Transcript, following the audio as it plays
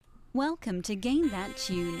Welcome to Game That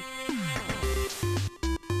Tune.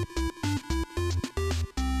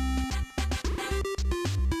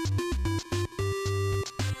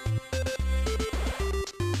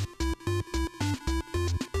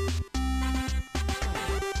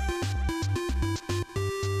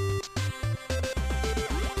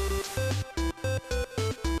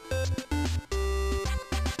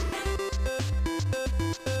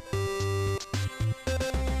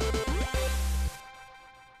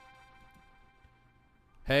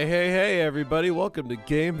 Hey, everybody. Welcome to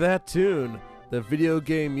Game That Tune, the video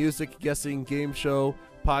game music guessing game show,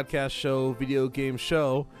 podcast show, video game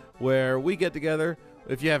show, where we get together.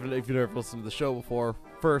 If you've never listened to the show before,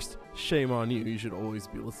 first, shame on you. You should always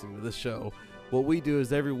be listening to this show. What we do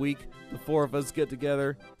is every week, the four of us get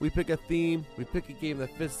together, we pick a theme, we pick a game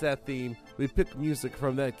that fits that theme, we pick music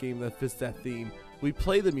from that game that fits that theme, we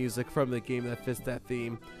play the music from the game that fits that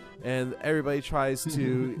theme, and everybody tries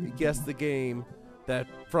to guess the game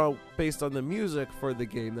based on the music for the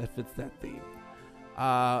game that fits that theme.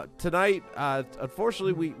 Tonight,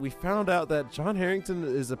 unfortunately, we found out that John Harrington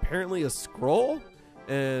is apparently a Skrull,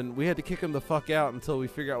 and we had to kick him the fuck out until we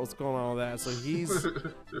figure out what's going on with that. So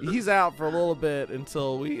he's out for a little bit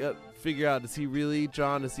until we figure out, is he really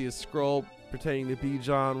John? Is he a Skrull pretending to be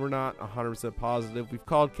John? We're not 100% positive. We've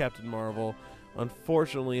called Captain Marvel.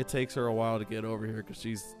 Unfortunately, it takes her a while to get over here because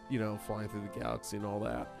she's, flying through the galaxy and all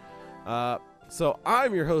that. So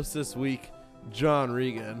I'm your host this week, John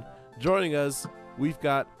Regan. Joining us, we've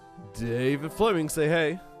got David Fleming. Say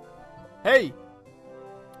hey. Hey.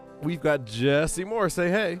 We've got Jesse Moore. Say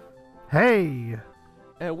hey. Hey.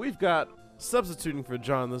 And we've got, substituting for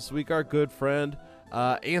John this week, our good friend,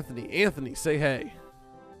 Anthony. Anthony, say hey.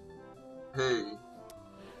 Hey.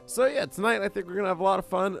 So yeah, tonight I think we're going to have a lot of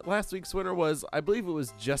fun. Last week's winner was, I believe it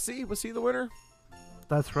was Jesse. Was he the winner?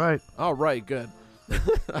 That's right. All right, good.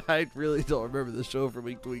 I really don't remember the show from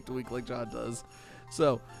week to week to week like John does.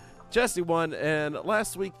 So, Jesse won, and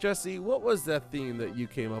last week, Jesse, what was that theme that you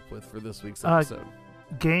came up with for this week's episode?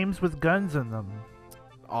 Games with guns in them.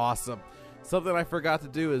 Awesome. Something I forgot to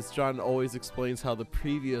do is John always explains how the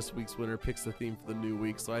previous week's winner picks the theme for the new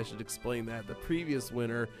week, so I should explain that. The previous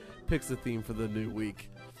winner picks the theme for the new week,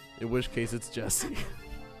 in which case it's Jesse.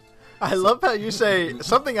 I love how you say,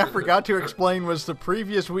 something I forgot to explain was the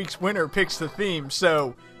previous week's winner picks the theme.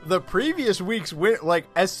 So, the previous week's winner,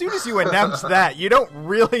 as soon as you announce that, you don't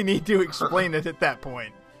really need to explain it at that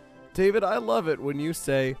point. David, I love it when you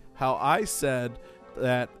say how I said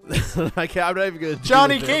that. I'm not even going to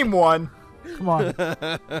Johnny Game won. Come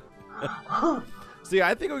on. See,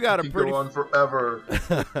 I think we got Keep going forever.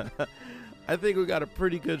 I think we got a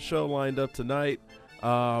pretty good show lined up tonight.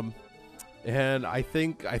 And I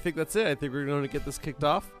think that's it. I think we're going to get this kicked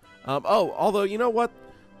off. Although, you know what?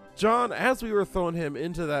 John, as we were throwing him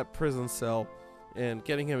into that prison cell and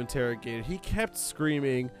getting him interrogated, he kept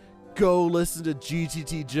screaming, "Go listen to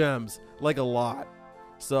GTT Gems," like a lot.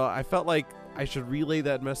 So I felt like I should relay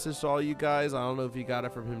that message to all you guys. I don't know if you got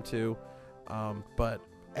it from him too. But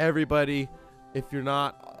everybody, if you're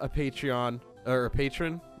not a Patreon or a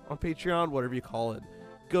patron on Patreon, whatever you call it,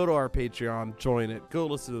 go to our Patreon, join it, go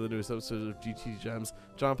listen to the newest episode of GT Gems.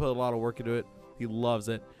 John put a lot of work into it. He loves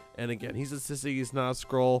it. And again, he's insisting he's not a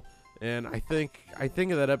Skrull. And I think in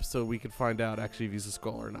that episode we could find out actually if he's a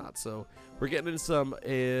Skrull or not. So we're getting into some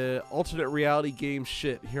alternate reality game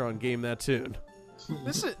shit here on Game That Tune.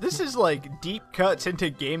 This is like deep cuts into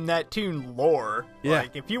Game That Tune lore. Yeah.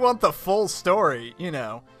 If you want the full story,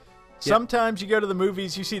 Sometimes you go to the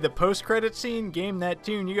movies, you see the post-credit scene, Game That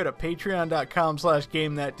Tune, you go to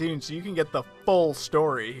patreon.com/GameThatTune so you can get the full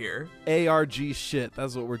story here. ARG shit.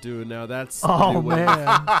 That's what we're doing now. That's Oh,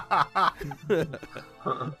 man.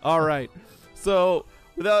 All right. So,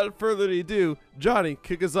 without further ado, Johnny,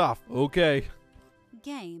 kick us off. Okay.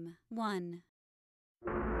 Game 1.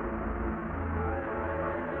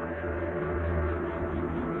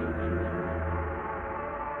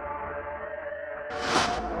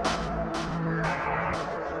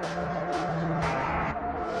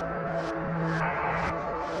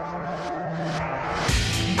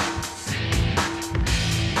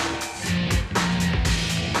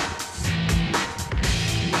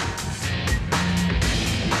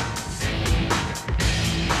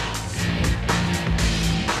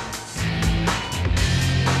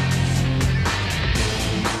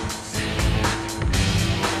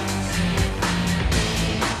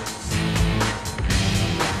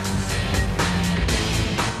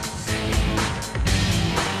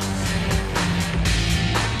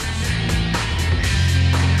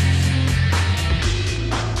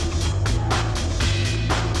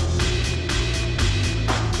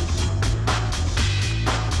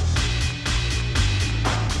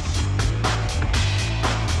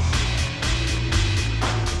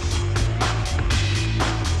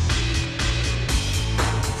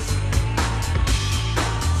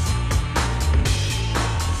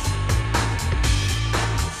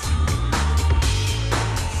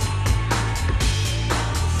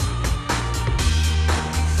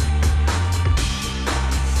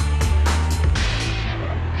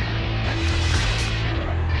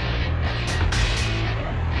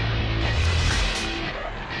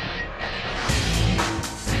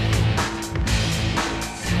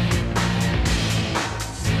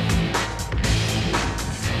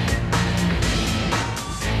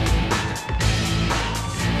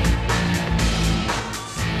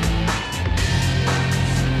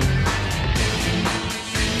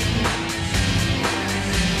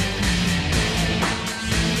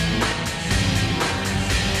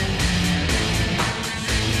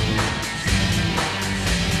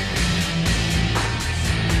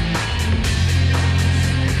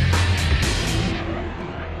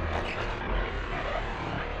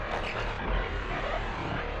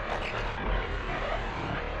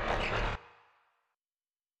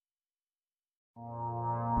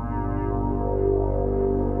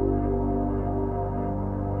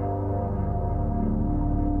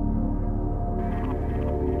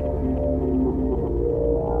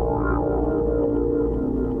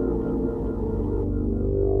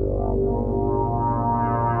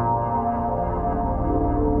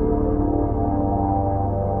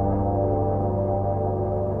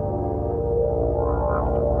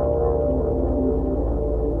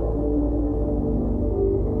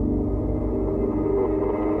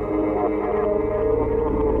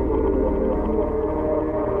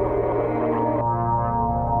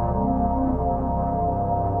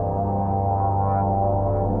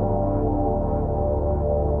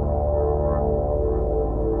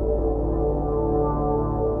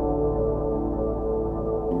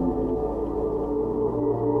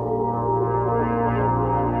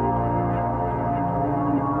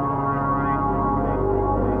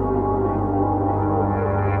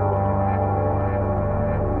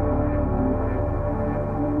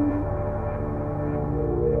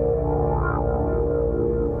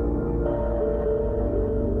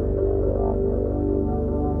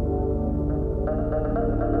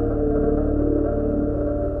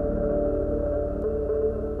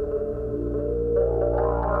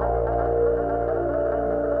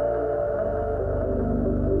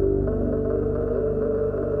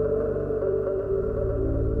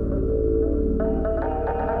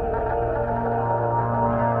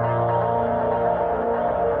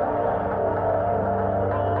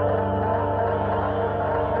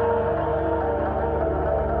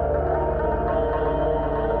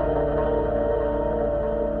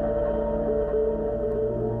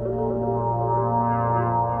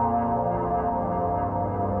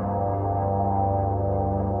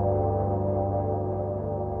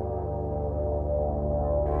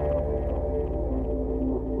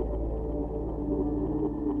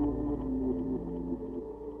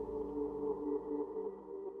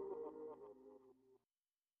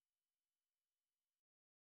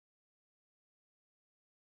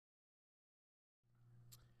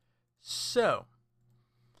 So,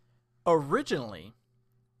 originally,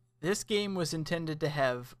 this game was intended to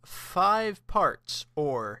have 5 parts,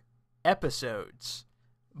 or episodes,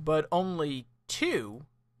 but only 2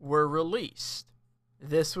 were released.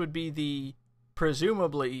 This would be the,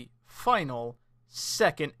 presumably, final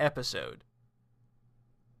second episode.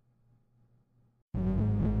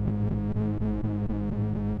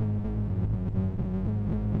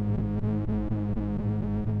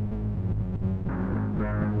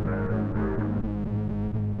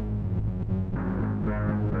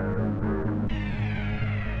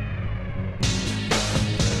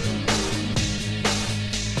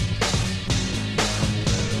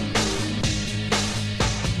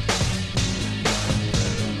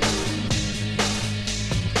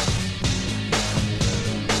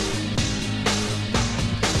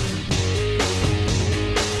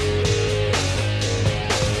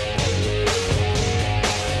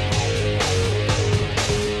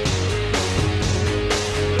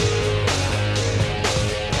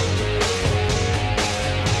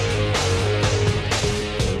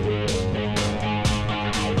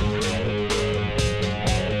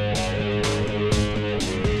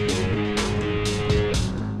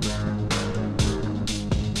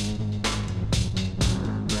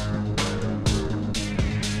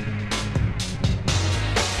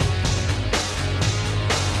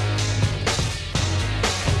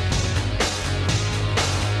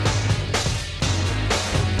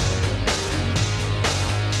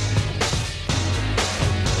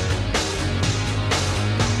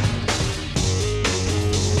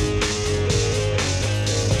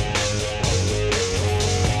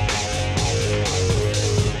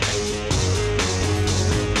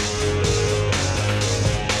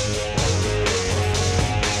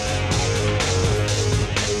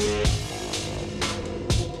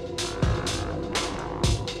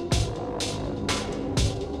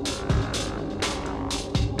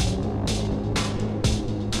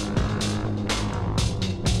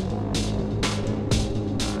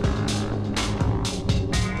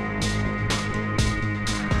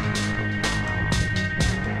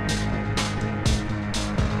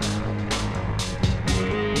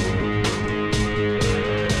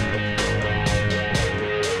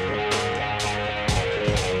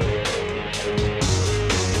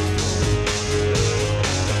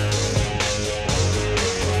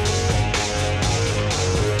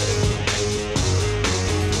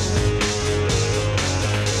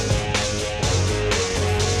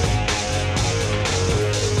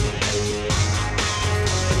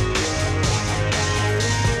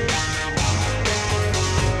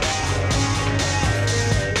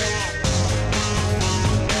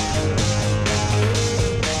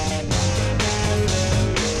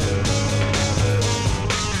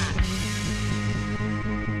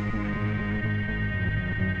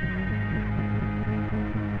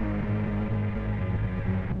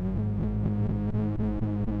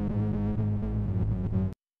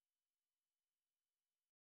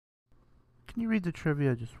 Can you read the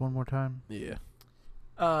trivia just one more time? Yeah.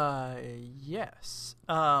 Yes.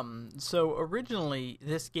 So originally,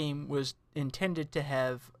 this game was intended to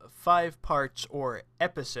have 5 parts or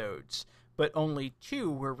episodes, but only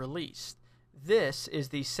 2 were released. This is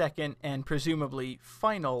the second and presumably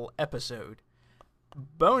final episode.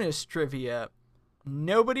 Bonus trivia: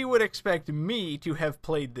 nobody would expect me to have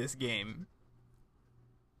played this game.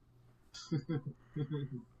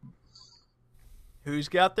 Who's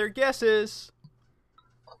got their guesses?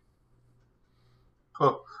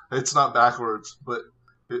 Oh, it's not backwards, but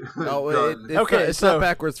No, it's not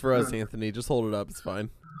backwards for us, Anthony. Just hold it up. It's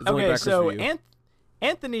fine. It's only Okay, backwards so for you.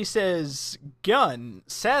 Anthony says gun.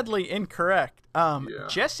 Sadly incorrect. Yeah.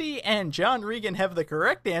 Jesse and John Regan have the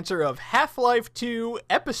correct answer of Half-Life 2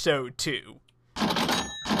 Episode 2.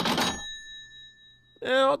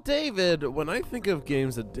 Now, David, when I think of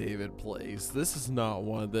games that David plays, this is not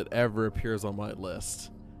one that ever appears on my list.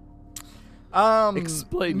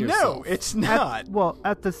 Explain yourself. No, it's not. Well,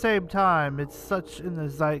 at the same time, it's such in the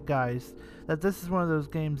zeitgeist that this is one of those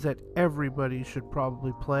games that everybody should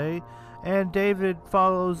probably play, and David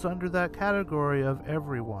follows under that category of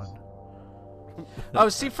everyone. Oh,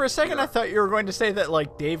 see, for a second I thought you were going to say that,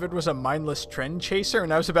 like, David was a mindless trend chaser,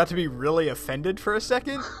 and I was about to be really offended for a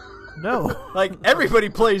second. No. Like, everybody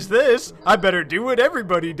plays this, I better do what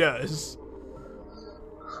everybody does.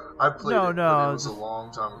 I played No, it, no, but it was a just-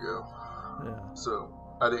 long time ago, Yeah. so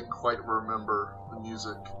I didn't quite remember the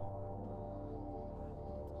music.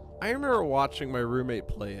 I remember watching my roommate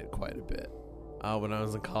play it quite a bit when I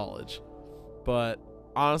was in college. But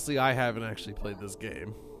honestly, I haven't actually played this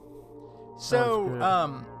game. So,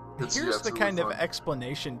 Sounds It's- here's yeah, it's the really kind of fun.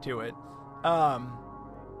 explanation to it.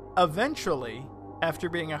 eventually, after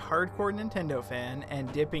being a hardcore Nintendo fan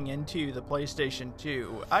and dipping into the PlayStation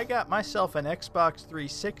 2, I got myself an Xbox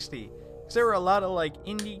 360. Because there were a lot of like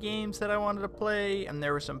indie games that I wanted to play, and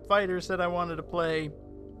there were some fighters that I wanted to play.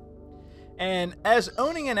 And as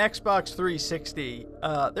owning an Xbox 360,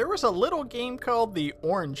 there was a little game called the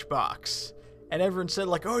Orange Box. And everyone said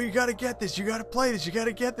like, oh, you gotta get this, you gotta play this, you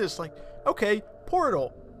gotta get this. Like, okay,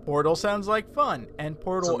 Portal. Portal sounds like fun, and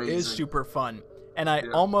Portal is super fun. And I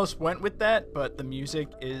almost went with that, but the music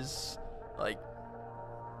is, like,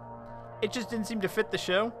 it just didn't seem to fit the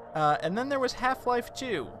show. And then there was Half-Life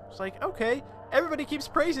 2. It's like, okay, everybody keeps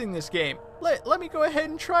praising this game. Let me go ahead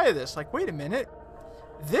and try this. Like, wait a minute.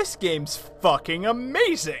 This game's fucking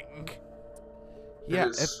amazing. Yeah,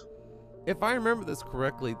 if I remember this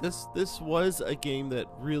correctly, this was a game that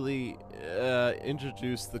really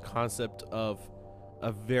introduced the concept of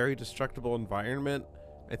a very destructible environment.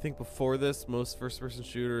 I think before this, most first-person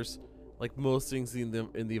shooters, like most things in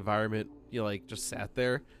the environment, you like just sat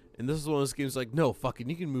there. And this is one of those games like, no, fucking,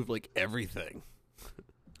 you can move like everything.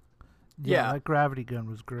 Yeah, that gravity gun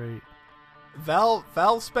was great.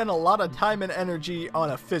 Valve spent a lot of time and energy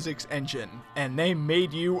on a physics engine, and they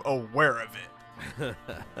made you aware of it.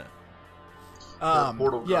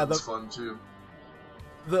 Portal gun's fun too.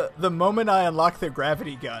 The moment I unlock the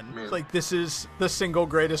gravity gun, it's like, this is the single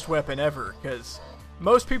greatest weapon ever, because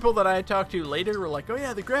most people that I talked to later were like, oh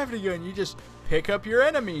yeah, the gravity gun, you just pick up your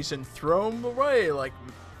enemies and throw them away, like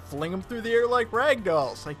fling them through the air like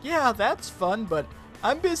ragdolls. Like, yeah, that's fun, but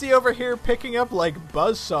I'm busy over here picking up like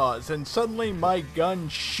buzzsaws, and suddenly my gun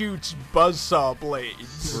shoots buzzsaw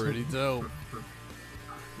blades. Pretty dope.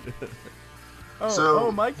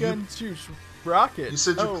 My gun shoots rockets. You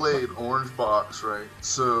said you played Orange Box, right?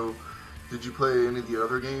 So, did you play any of the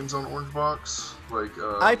other games on Orange Box? Like,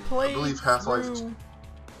 I believe Half-Life,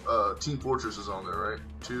 Team Fortress is on there, right?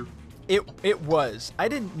 2? It was. I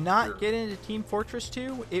did not get into Team Fortress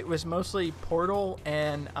 2. It was mostly Portal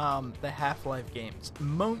and the Half-Life games.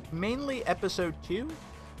 Mainly Episode 2,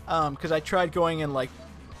 because I tried going in like,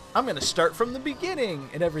 I'm going to start from the beginning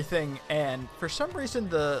and everything, and for some reason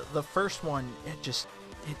the first one,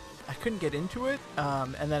 I couldn't get into it,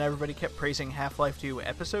 and then everybody kept praising Half-Life 2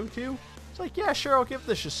 Episode 2. It's like, yeah, sure, I'll give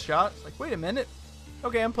this a shot. It's like, wait a minute.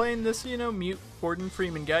 Okay, I'm playing this, mute Gordon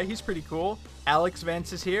Freeman guy. He's pretty cool. Alex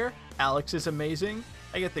Vance is here. Alex is amazing.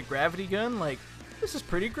 I get the gravity gun. Like, this is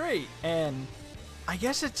pretty great. And I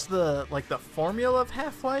guess it's the formula of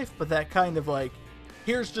Half-Life, but that kind of like,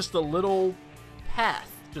 here's just a little path,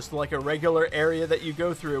 just like a regular area that you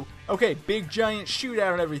go through. Okay, big giant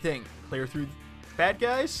shootout and everything. Clear through bad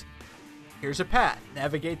guys. Here's a path.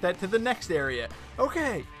 Navigate that to the next area.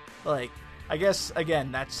 Okay. Like, I guess,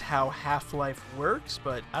 again, that's how Half-Life works,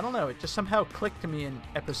 but I don't know. It just somehow clicked to me in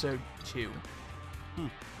Episode 2.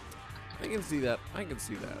 I can see that.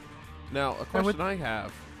 Now, a question I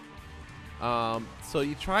have. So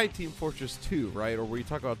you tried Team Fortress 2, right? Or were you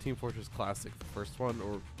talking about Team Fortress Classic, the first one?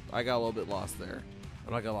 Or I got a little bit lost there.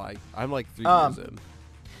 I'm not gonna lie. I'm like 3 years in.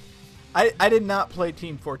 I did not play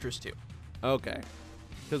Team Fortress 2. Okay.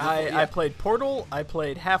 I played Portal, I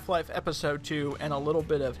played Half-Life Episode 2, and a little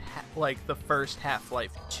bit of the first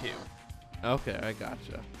Half-Life 2. Okay, I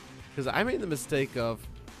gotcha. Because I made the mistake of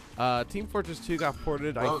Team Fortress 2 got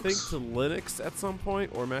ported, I think, to Linux at some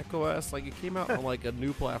point, or Mac OS. Like, it came out on like a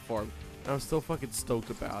new platform, and I was still fucking stoked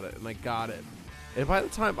about it, and I got it. And by the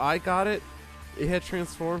time I got it, it had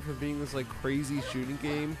transformed from being this like crazy shooting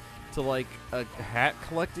game to like a hat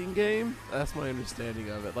collecting game. That's my understanding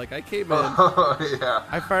of it. Like, I came in,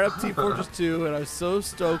 I fired up Team Fortress 2, and I was so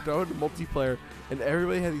stoked. I went to multiplayer, and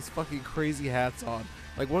everybody had these fucking crazy hats on.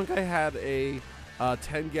 Like, one guy had a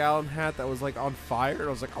 10-gallon hat that was like on fire, and I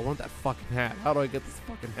was like, I want that fucking hat. How do I get this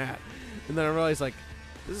fucking hat? And then I realized, like,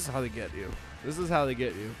 this is how they get you.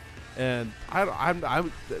 And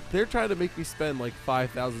they're trying to make me spend like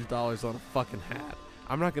 $5,000 on a fucking hat.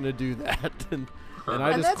 I'm not gonna do that. And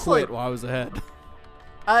I just quit while I was ahead.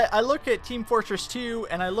 I look at Team Fortress 2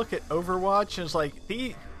 and I look at Overwatch, and it's like,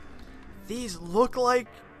 these look like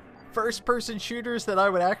first-person shooters that I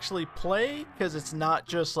would actually play, because it's not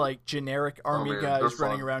just like generic army guys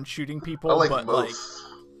running around shooting people, but both. Like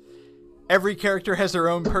every character has their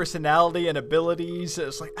own personality and abilities.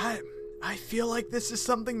 It's like, I feel like this is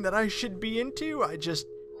something that I should be into. I just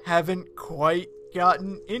haven't quite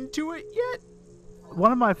gotten into it yet.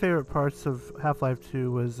 One of my favorite parts of Half-Life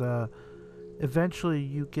 2 was eventually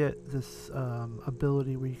you get this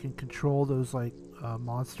ability where you can control those like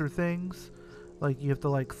monster things. Like, you have to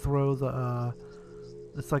like throw the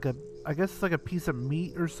it's like a I guess it's like a piece of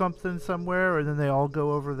meat or something somewhere, and then they all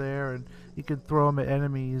go over there, and you can throw them at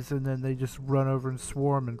enemies, and then they just run over and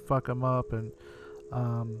swarm and fuck them up. And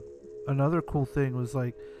another cool thing was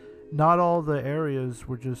like, not all the areas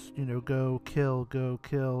were just go kill.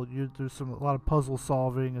 There's a lot of puzzle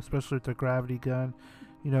solving, especially with the gravity gun.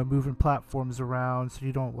 Moving platforms around so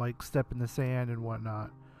you don't like step in the sand and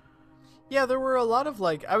whatnot. Yeah, there were a lot of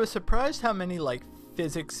I was surprised how many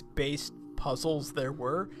physics-based puzzles there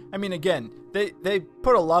were. I mean, again, they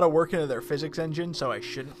put a lot of work into their physics engine, so I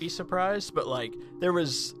shouldn't be surprised, but there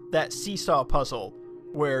was that seesaw puzzle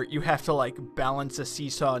where you have to balance a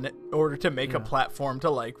seesaw in order to make a platform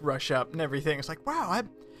to rush up and everything. It's wow,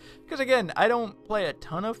 because again, I don't play a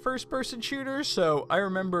ton of first-person shooters, so I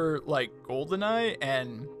remember GoldenEye,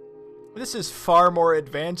 and this is far more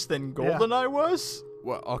advanced than GoldenEye was.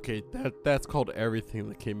 Well, okay, that's called everything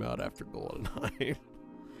that came out after GoldenEye.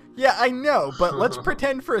 Yeah, I know, but let's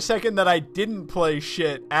pretend for a second that I didn't play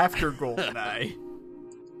shit after GoldenEye.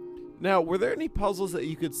 Now, were there any puzzles that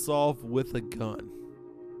you could solve with a gun?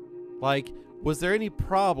 Was there any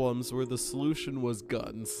problems where the solution was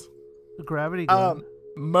guns? The gravity gun.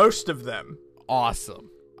 Most of them. Awesome.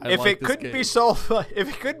 If it couldn't be solved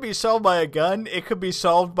by a gun, it could be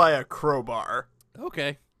solved by a crowbar.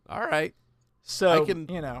 Okay. All right. So, I can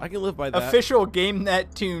live by that. Official Game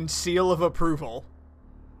That Tune seal of approval.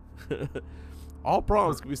 All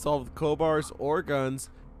problems can be solved with crowbars or guns.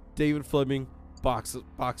 David Fleming,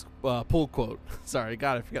 pull quote. Sorry,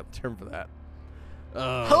 God, I forgot the term for that.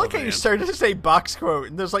 I like how you started to say box quote,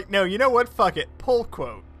 and there's no, you know what? Fuck it. Pull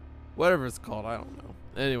quote. Whatever it's called, I don't know.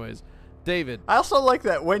 Anyways, David. I also like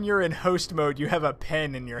that when you're in host mode, you have a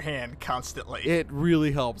pen in your hand constantly. It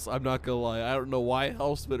really helps. I'm not going to lie. I don't know why it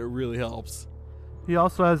helps, but it really helps. He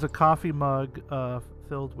also has a coffee mug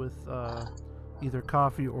filled with either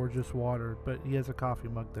coffee or just water, but he has a coffee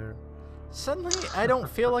mug there. Suddenly, I don't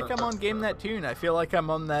feel like I'm on Game That Tune. I feel like I'm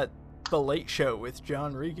on The Late Show with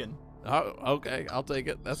John Regan. Oh, okay. I'll take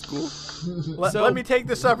it. That's cool. Let me take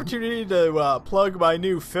this opportunity to plug my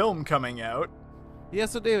new film coming out. Yeah,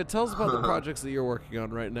 so David, tell us about the projects that you're working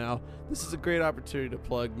on right now. This is a great opportunity to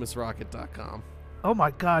plug MissRocket.com. Oh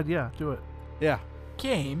my God, yeah, do it. Yeah.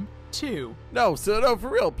 Game 2. No, for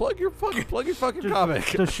real. Plug your fucking comic.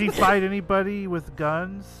 Does she fight anybody with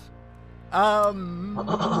guns?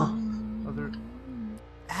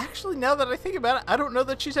 Actually, now that I think about it, I don't know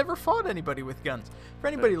that she's ever fought anybody with guns. For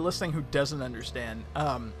anybody listening who doesn't understand,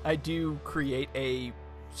 I do create a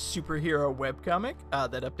superhero webcomic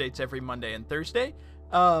that updates every Monday and Thursday.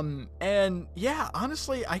 And yeah,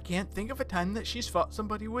 honestly, I can't think of a time that she's fought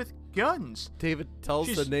somebody with guns. David, tell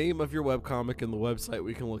us the name of your webcomic and the website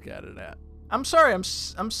we can look at it at. I'm sorry, I'm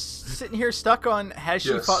sitting here stuck on has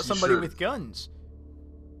she fought somebody with guns?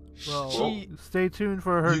 Well, stay tuned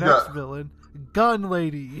for her next villain, Gun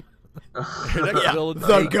Lady. Her next villain,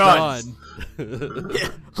 the gun. Yeah,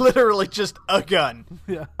 literally just a gun.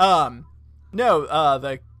 Yeah.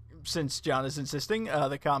 Since John is insisting,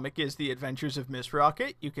 the comic is The Adventures of Miss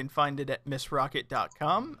Rocket. You can find it at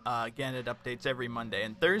MissRocket.com. Again, it updates every Monday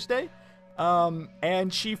and Thursday.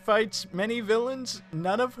 And she fights many villains,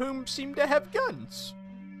 none of whom seem to have guns.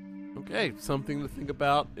 Okay, something to think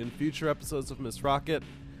about in future episodes of Miss Rocket.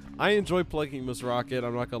 I enjoy plugging Miss Rocket,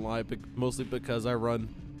 I'm not gonna lie, mostly because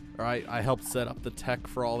I helped set up the tech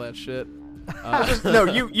for all that shit. No,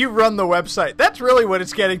 you run the website. That's really what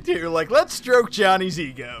it's getting to. Let's stroke Johnny's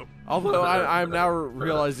ego. Although I'm now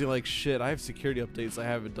realizing, shit, I have security updates I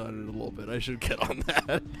haven't done in a little bit. I should get on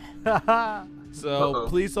that. So,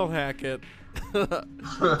 please don't hack it. Please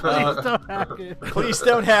don't hack it. Please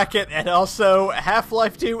don't hack it. And also,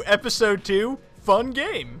 Half-Life 2 Episode 2, fun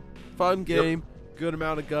game. Fun game, good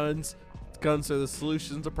amount of guns. Guns are the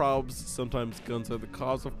solutions to problems. Sometimes guns are the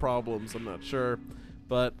cause of problems. I'm not sure.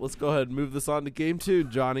 But let's go ahead and move this on to Game 2,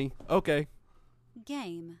 Johnny. Okay.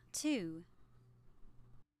 Game 2.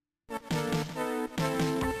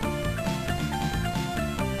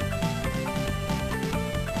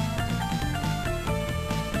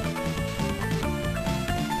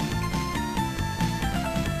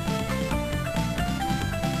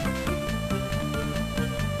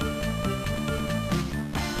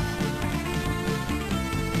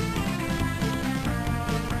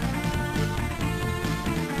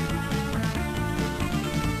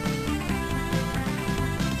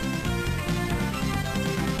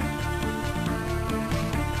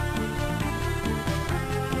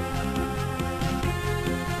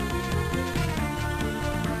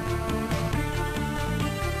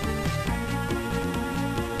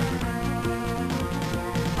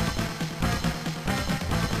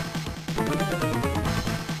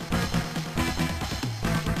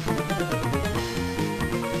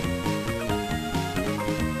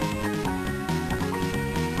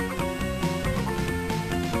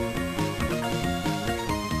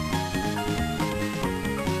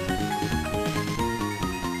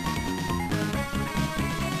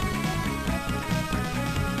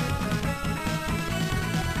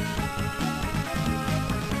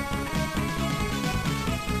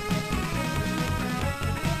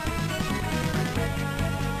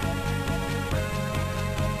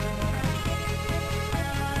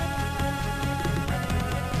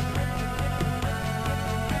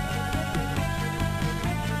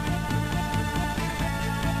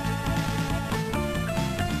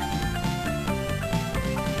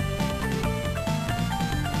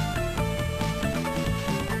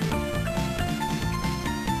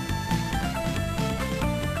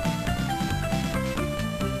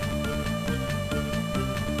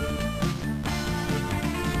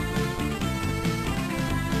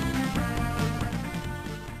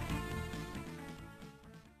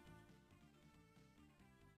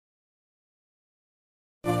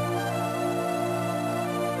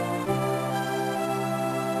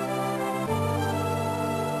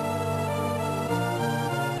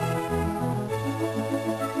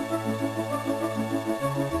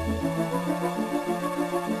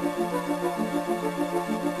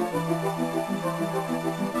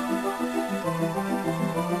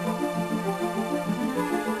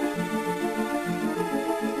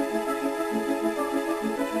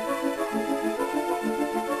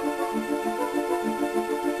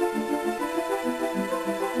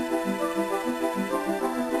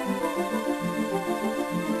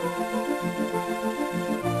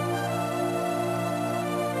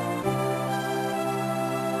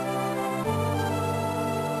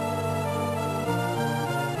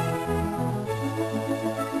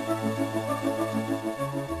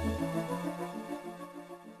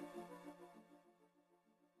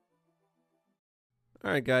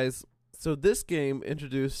 right, guys. So this game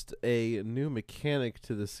introduced a new mechanic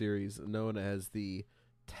to the series known as the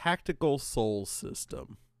Tactical Soul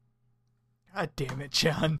System. God damn it,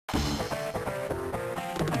 John.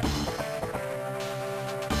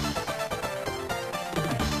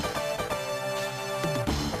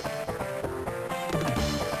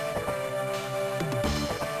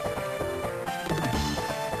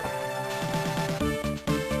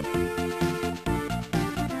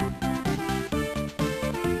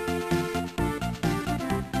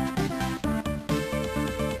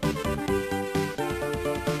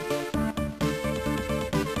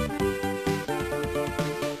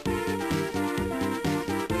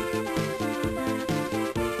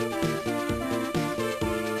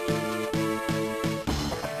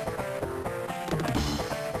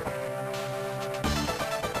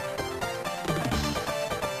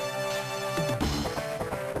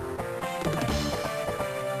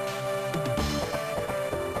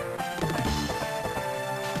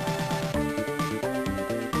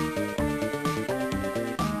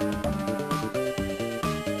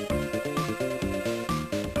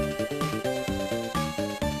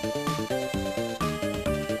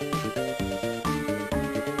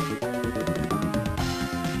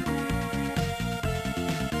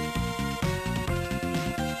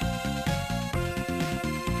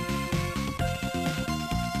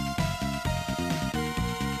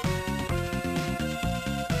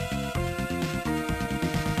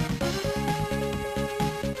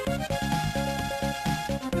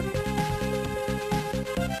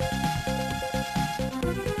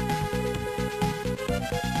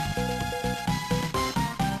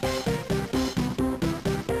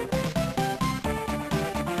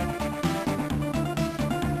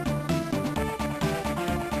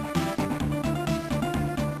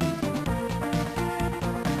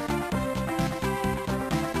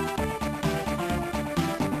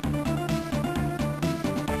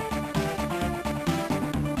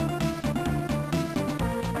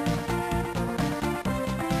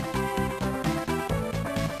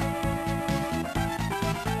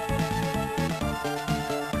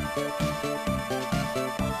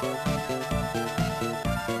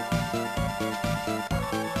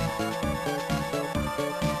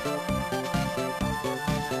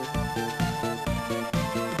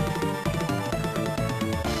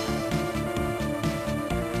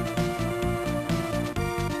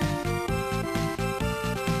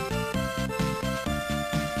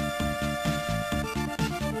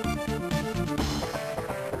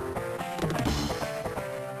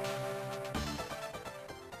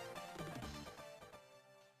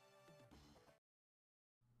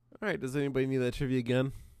 All right, does anybody need that trivia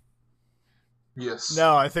again? Yes.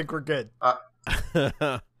 No, I think we're good.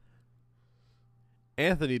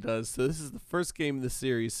 Anthony does. So this is the first game in the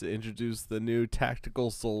series to introduce the new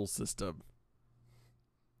Tactical Soul System.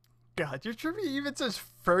 God, your trivia even says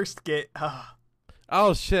first game.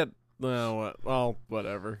 Oh, shit. Well,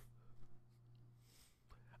 whatever.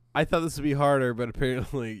 I thought this would be harder, but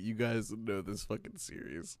apparently you guys know this fucking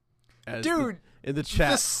series. Dude, in the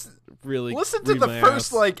chat, really listen to the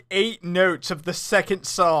first 8 notes of the second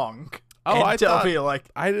song. Oh, I tell thought me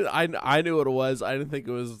I knew what it was. I didn't think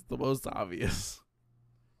it was the most obvious.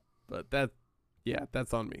 But that's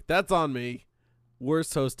on me. That's on me.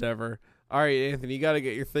 Worst host ever. All right, Anthony, you got to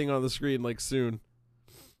get your thing on the screen soon.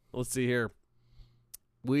 Let's see here.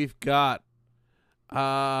 We've got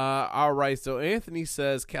all right, so Anthony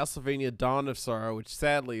says Castlevania Dawn of Sorrow, which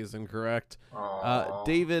sadly is incorrect.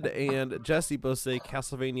 David and Jesse both say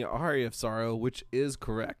Castlevania Aria of Sorrow, which is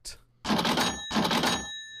correct.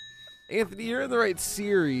 Anthony, you're in the right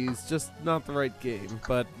series, just not the right game,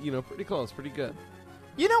 but, pretty close, pretty good.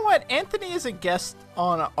 You know what? Anthony is a guest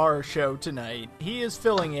on our show tonight. He is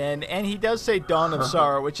filling in, and he does say Dawn of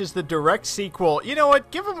Sorrow, which is the direct sequel. You know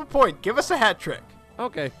what? Give him a point. Give us a hat trick.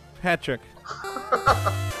 Okay, hat trick.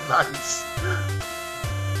 Nice.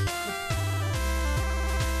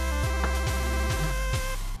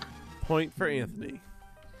 Point for Anthony.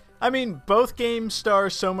 I mean, both games star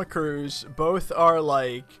Soma Cruz. Both are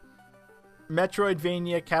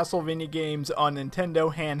Metroidvania, Castlevania games on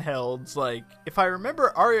Nintendo handhelds. If I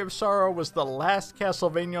remember, Aria of Sorrow was the last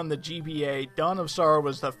Castlevania on the GBA. Dawn of Sorrow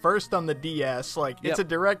was the first on the DS. It's a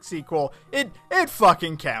direct sequel. It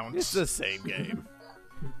fucking counts. It's the same game.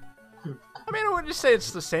 I mean, I wouldn't just say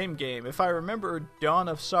it's the same game. If I remember, Dawn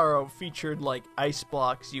of Sorrow featured ice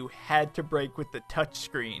blocks you had to break with the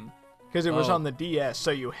touchscreen because it was on the DS,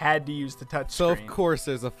 so you had to use the touchscreen. So of course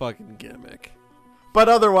there's a fucking gimmick. But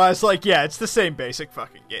otherwise, it's the same basic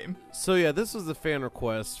fucking game. So yeah, this was a fan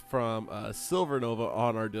request from Silver Nova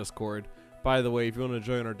on our Discord By the way, if you want to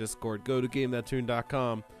join our Discord, go to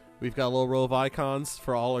GameThatTune.com. We've got a little row of icons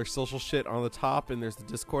for all our social shit on the top, and there's the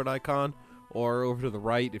Discord icon. Or over to the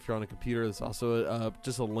right, if you're on a computer, there's also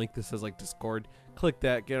just a link that says like Discord. Click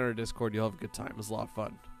that, get on our Discord, you'll have a good time. It's a lot of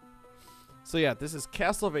fun. So yeah, this is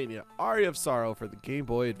Castlevania Aria of Sorrow for the Game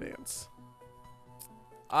Boy Advance.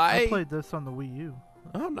 I played this on the Wii U.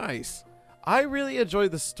 Oh, nice. I really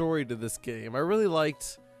enjoyed the story to this game. I really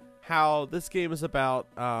liked how this game is about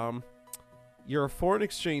you're a foreign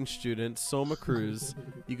exchange student, Soma Cruz.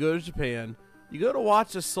 You go to Japan. You go to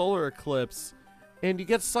watch a solar eclipse, and you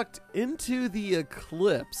get sucked into the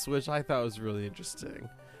eclipse, which I thought was really interesting.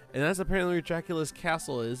 And that's apparently where Dracula's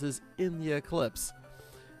castle is in the eclipse.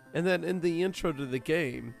 And then in the intro to the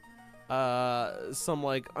game, some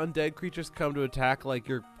like undead creatures come to attack, like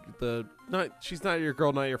she's not your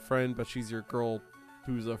girl, not your friend, but she's your girl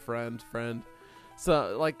who's a friend.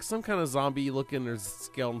 So like some kind of zombie looking or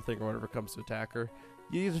skeleton thing or whatever comes to attack her.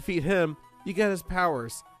 You defeat him, you get his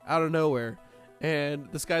powers out of nowhere. And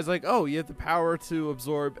this guy's like, oh, you have the power to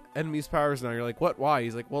absorb enemies' powers now. You're like, what? Why?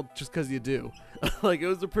 He's like, well, just because you do. Like, it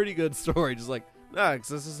was a pretty good story. Just like, nah, 'cause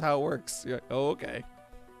this is how it works. You're like, oh, okay.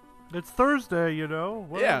 It's Thursday, you know?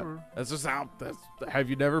 Whatever. Yeah, that's just how... have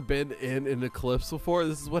you never been in an eclipse before?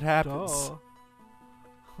 This is what happens.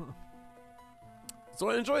 So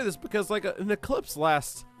I enjoy this because, like, an eclipse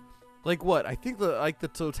lasts, like, what? I think the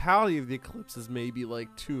totality of the eclipse is maybe, like,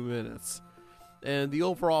 2 minutes. And the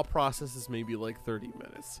overall process is maybe like 30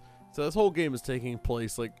 minutes. So this whole game is taking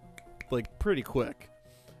place like pretty quick.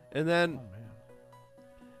 And then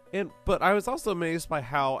but I was also amazed by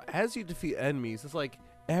how as you defeat enemies, it's like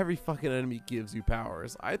every fucking enemy gives you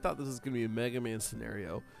powers. I thought this was going to be a Mega Man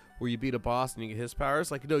scenario where you beat a boss and you get his powers.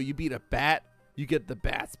 Like, no, you beat a bat, you get the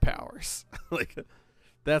bat's powers. Like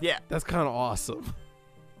that's kind of awesome.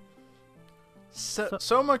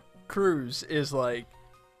 Soma Cruz is like,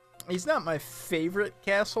 he's not my favorite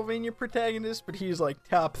Castlevania protagonist, but he's like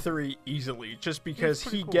top 3 easily, just because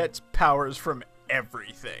he gets powers from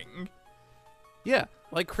everything. Yeah,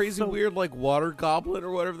 like crazy weird like water goblin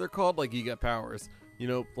or whatever they're called, like you get powers. You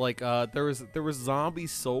know, like there was zombie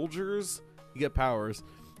soldiers, you get powers.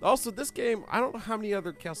 Also, this game, I don't know how many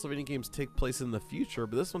other Castlevania games take place in the future,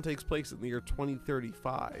 but this one takes place in the year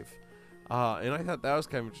 2035. And I thought that was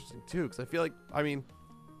kind of interesting too, because I feel like, I mean,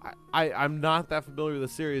 I'm not that familiar with the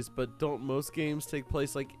series, but don't most games take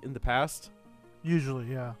place like in the past?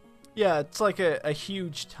 Usually, yeah. Yeah, it's like a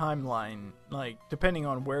huge timeline, like depending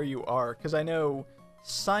on where you are. Because I know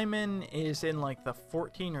Simon is in like the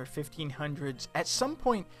 14 or 1500s. At some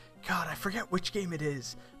point, God, I forget which game it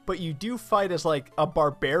is, but you do fight as like a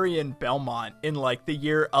barbarian Belmont in like the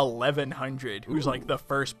year 1100, who's like the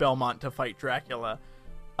first Belmont to fight Dracula.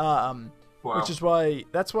 Wow. Which is why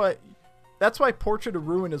that's why Portrait of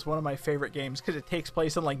Ruin is one of my favorite games, because it takes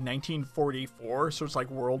place in like 1944, so it's like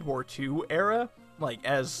World War II era. Like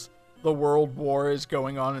as the World War is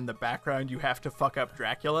going on in the background, you have to fuck up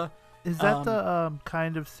Dracula. Is that the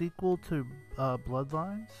kind of sequel to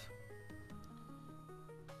Bloodlines?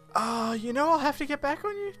 I'll have to get back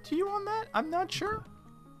to you on that. I'm not sure.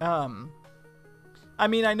 I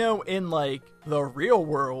mean, I know in like the real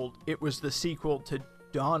world, it was the sequel to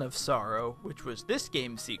Dawn of Sorrow, which was this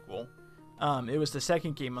game's sequel. It was the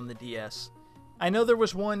second game on the DS. I know there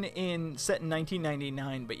was one set in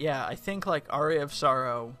 1999, but yeah, I think like Aria of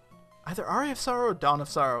Sorrow, either Aria of Sorrow or Dawn of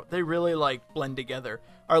Sorrow, they really like blend together,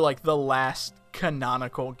 are like the last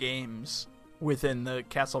canonical games within the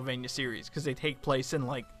Castlevania series, because they take place in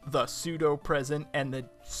like the pseudo-present and the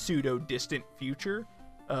pseudo-distant future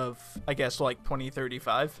of, I guess, like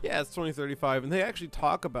 2035. Yeah, it's 2035, and they actually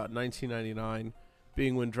talk about 1999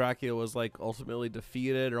 being when Dracula was like ultimately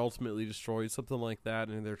defeated or ultimately destroyed, something like that,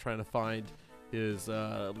 and they're trying to find his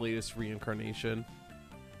latest reincarnation.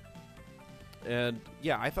 And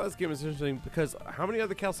yeah, I thought this game was interesting because how many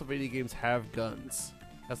other Castlevania games have guns?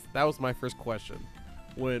 That was my first question.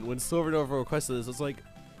 When Silver Nova requested this, it's like,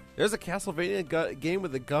 there's a Castlevania game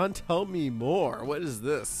with a gun? Tell me more. What is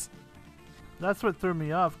this? That's what threw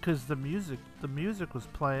me off, because the music was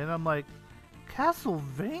playing. I'm like,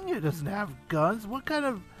 Castlevania doesn't have guns. What kind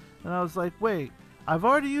of... And I was like, wait, I've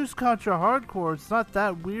already used Contra Hardcore. It's not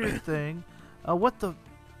that weird thing. What the...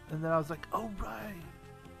 And then I was like, oh, right.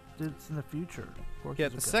 It's in the future. Yeah,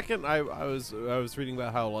 the second I was reading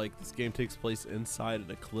about how like this game takes place inside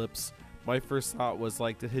an eclipse, my first thought was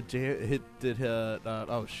like, oh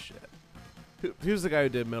shit, who's the guy who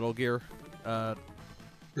did Metal Gear? Hideo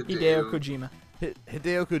Kojima.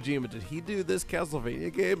 Hideo Kojima, did he do this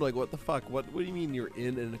Castlevania game? Like, what the fuck? What do you mean you're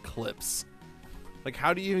in an eclipse? Like,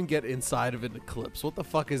 how do you even get inside of an eclipse? What the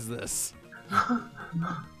fuck is this?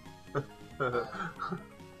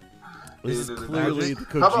 This is clearly the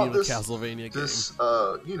Kojima Castlevania game. This,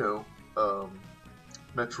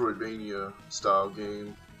 Metroidvania style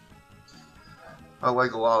game. I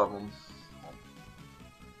like a lot of them,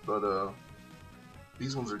 but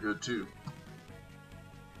these ones are good too.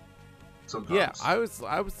 Sometimes. Yeah,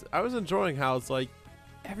 I was enjoying how it's like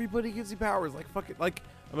everybody gives you powers. Like fuck it, like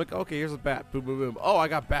I'm like, okay, here's a bat, boom, boom, boom. Oh, I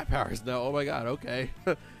got bat powers now. Oh my god, okay.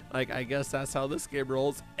 Like I guess that's how this game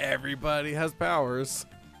rolls. Everybody has powers.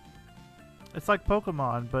 It's like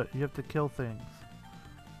Pokemon, but you have to kill things.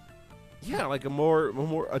 Yeah, like a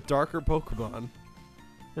darker Pokemon.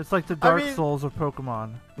 It's like the Dark Souls of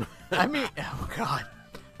Pokemon. I mean, oh god.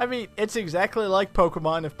 I mean, it's exactly like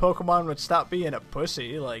Pokemon if Pokemon would stop being a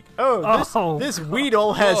pussy. Like, this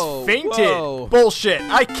Weedle has fainted. Whoa. Bullshit.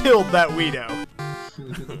 I killed that Weedle.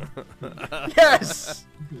 Yes.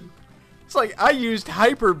 It's like, I used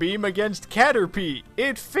Hyper Beam against Caterpie.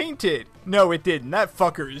 It fainted. No, it didn't. That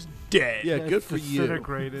fucker is dead. Yeah, good for you.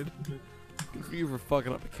 Disintegrated. Good for you for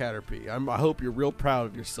fucking up a Caterpie. I hope you're real proud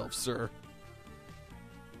of yourself, sir.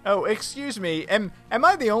 Oh, excuse me. Am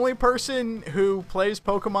I the only person who plays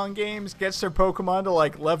Pokemon games, gets their Pokemon to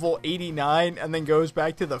like level 89, and then goes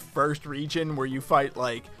back to the first region where you fight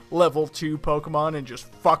like level 2 Pokemon and just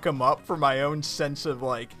fuck them up for my own sense of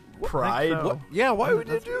like pride? So. What? Yeah, why would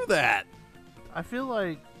you do that? I feel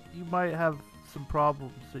like you might have some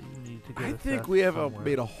problems that you need to get. I think we have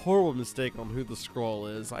made a horrible mistake on who the scroll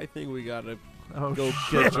is. I think we gotta go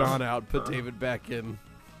get John out, put David back in.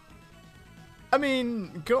 I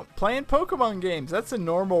mean, playing Pokemon games, that's a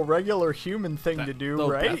normal, regular human thing to do,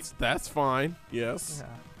 right? That's fine, yes.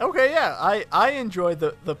 Yeah. Okay, yeah, I enjoy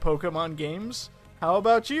the Pokemon games. How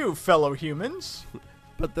about you, fellow humans?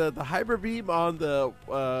 But the Hyper Beam on the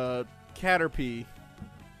Caterpie,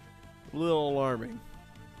 a little alarming.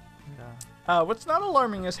 Yeah. What's not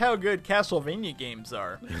alarming is how good Castlevania games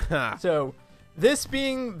are. So, this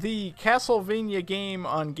being the Castlevania game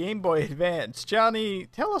on Game Boy Advance, Johnny,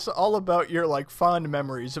 tell us all about your like fond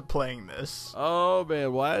memories of playing this. Oh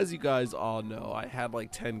man, well as you guys all know, I had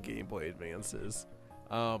like 10 Game Boy Advances.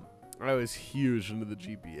 I was huge into the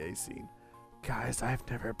GBA scene. Guys, I've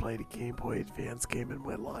never played a Game Boy Advance game in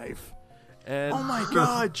my life. And oh my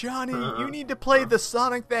god, Johnny, you need to play the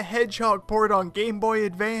Sonic the Hedgehog port on Game Boy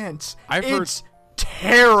Advance. It's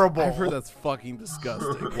terrible. I've heard that's fucking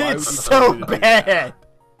disgusting. It's so bad.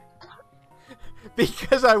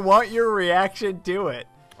 Because I want your reaction to it.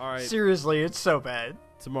 All right. Seriously, it's so bad.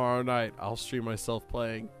 Tomorrow night, I'll stream myself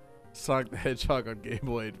playing Sonic the Hedgehog on Game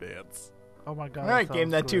Boy Advance. Oh my god. All right, Game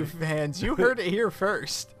That 2 fans, you heard it here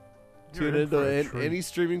first. Tune into any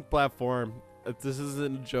streaming platform. If this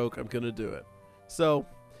isn't a joke, I'm going to do it. So,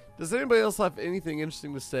 does anybody else have anything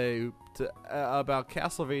interesting to say about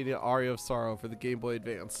Castlevania Aria of Sorrow for the Game Boy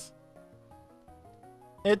Advance?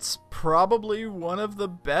 It's probably one of the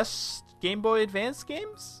best Game Boy Advance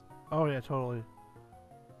games. Oh yeah, totally.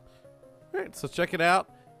 Alright, so check it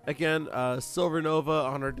out. Again, Silver Nova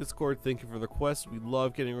on our Discord. Thank you for the request. We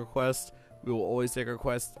love getting requests. We will always take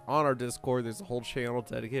requests on our Discord. There's a whole channel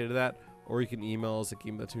dedicated to that. Or you can email us at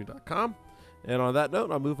GameThatTune.com. And on that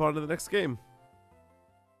note, I'll move on to the next game.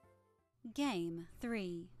 Game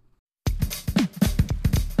 3.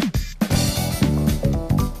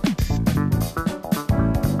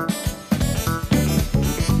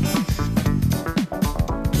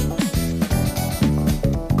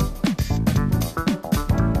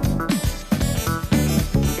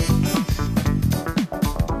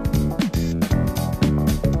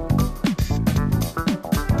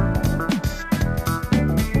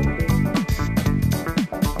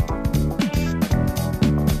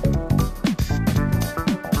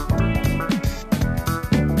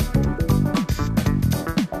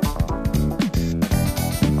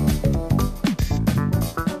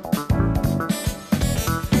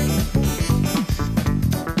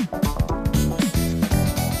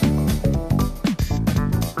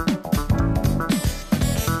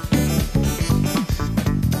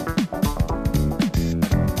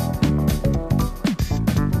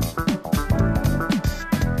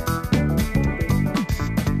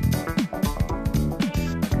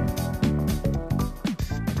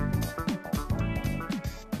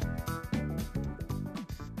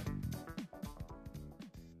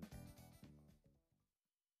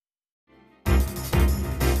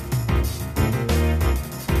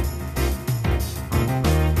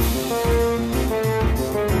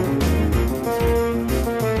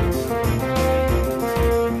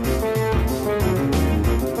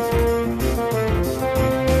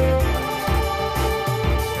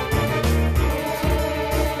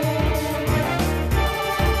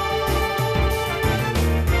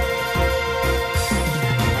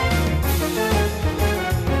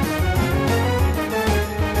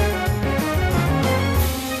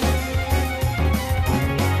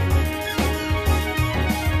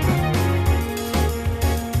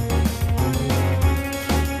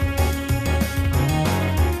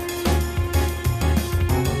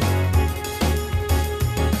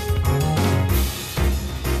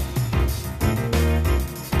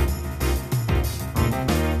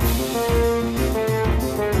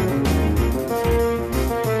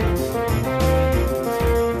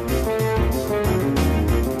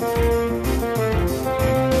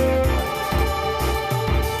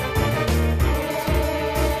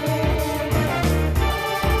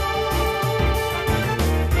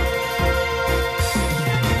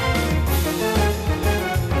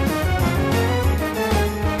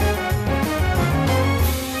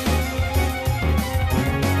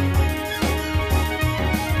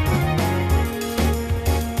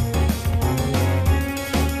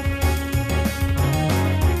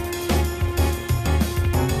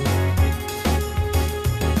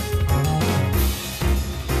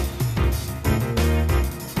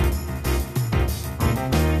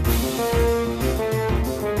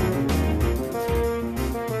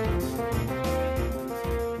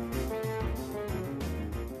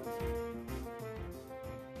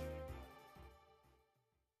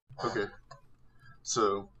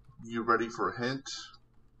 So, you ready for a hint?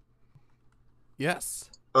 Yes.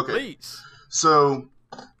 Okay. Please. So,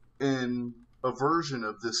 in a version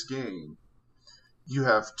of this game, you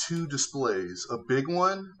have two displays, a big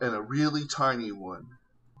one and a really tiny one.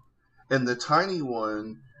 And the tiny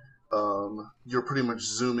one, you're pretty much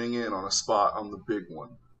zooming in on a spot on the big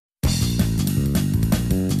one.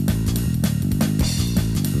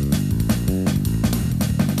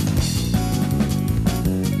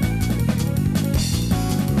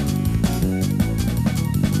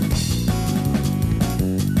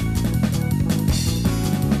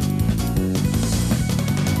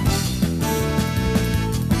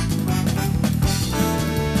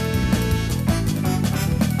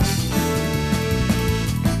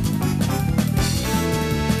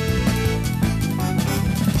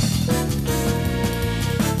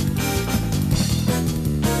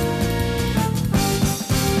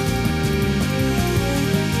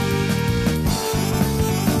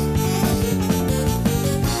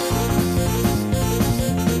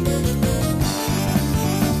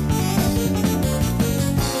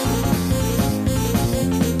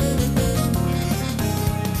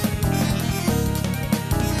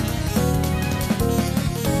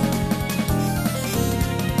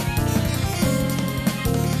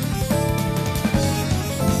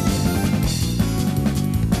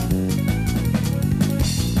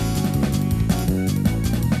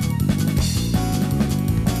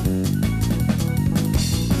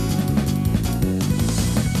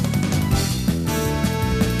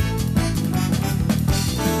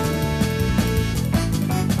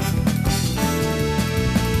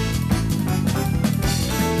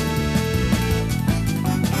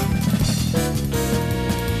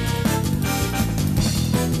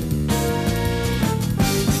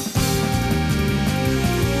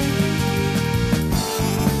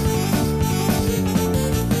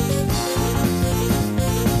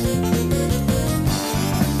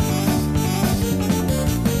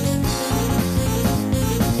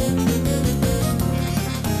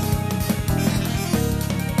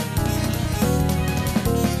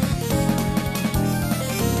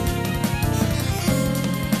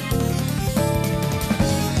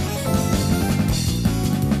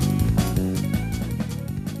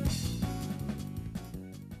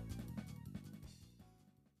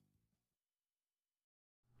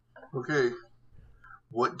 Okay,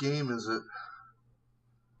 what game is it?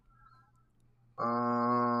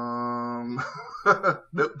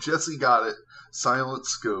 Nope, Jesse got it. Silent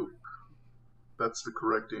Scope. That's the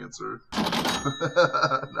correct answer.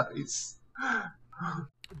 Nice.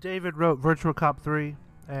 David wrote Virtual Cop 3,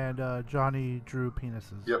 and Johnny drew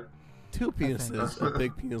penises. Yep. Two penises, a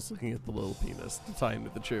big penis looking at the little penis, to tie into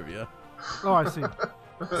the trivia. Oh, I see.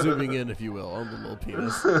 Zooming in, if you will, on the little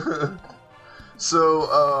penis.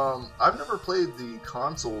 So, I've never played the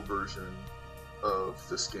console version of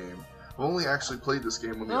this game. I've only actually played this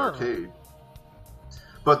game on the arcade.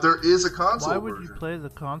 But there is a console version. Why would you play the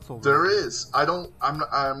console version? There is.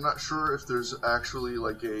 I'm not sure if there's actually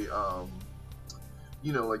like a,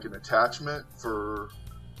 like an attachment for,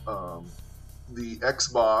 the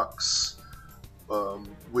Xbox,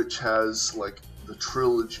 which has like the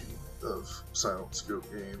trilogy of Silent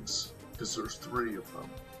Scope games, because there's 3 of them.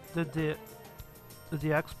 Did the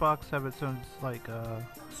Xbox have its own like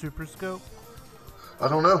Super Scope? I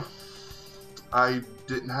don't know. I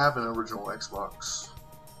didn't have an original Xbox,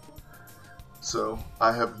 so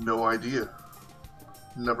I have no idea.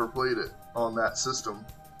 Never played it on that system.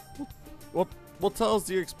 Well, tell us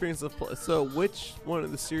your experience of play. So, which one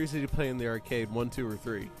of the series did you play in the arcade? 1, 2, or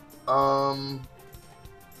 3?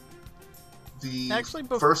 Actually,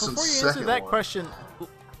 before you answer that question,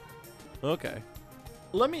 okay.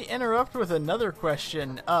 Let me interrupt with another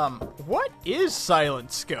question. What is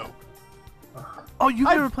Silent Scope? Oh, you've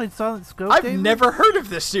never played Silent Scope? I've David? never heard of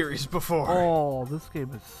this series before. Oh, this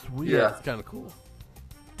game is sweet. Yeah, it's kind of cool.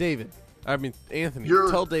 Anthony,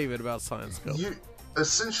 tell David about Silent Scope.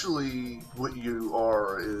 Essentially, what you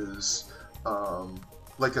are is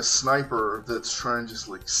like a sniper that's trying to just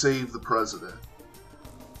like save the president.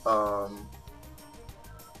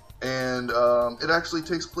 It actually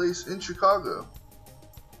takes place in Chicago.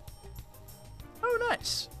 Oh,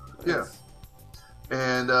 nice. Yeah.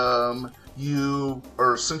 And you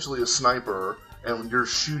are essentially a sniper, and you're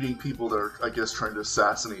shooting people that are, I guess, trying to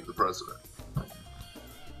assassinate the president.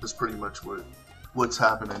 That's pretty much what's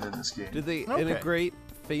happening in this game. Did they integrate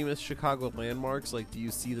famous Chicago landmarks? Like, do you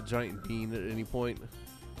see the giant bean at any point?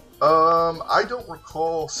 I don't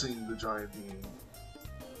recall seeing the giant bean,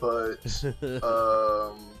 but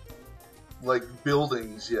like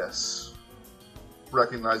buildings, yes,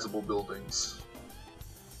 recognizable buildings.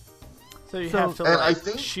 So you So- have to And like I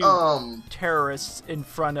think shoot terrorists in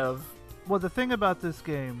front of. Well, the thing about this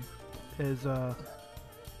game is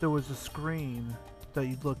there was a screen that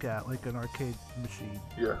you'd look at, like an arcade machine,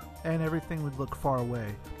 yeah. and everything would look far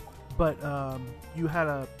away. But you had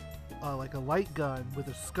a like a light gun with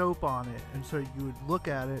a scope on it, and so you would look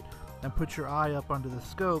at it and put your eye up under the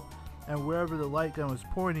scope, and wherever the light gun was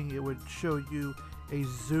pointing, it would show you a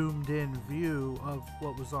zoomed-in view of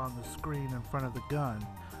what was on the screen in front of the gun.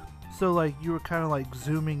 So like you were kind of like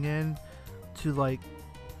zooming in to like,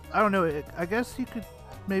 I don't know. I guess you could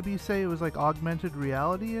maybe say it was like augmented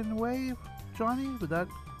reality in a way, Johnny. Would that?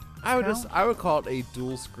 I would count? I would call it a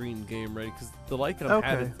dual screen game, right? Because the light gun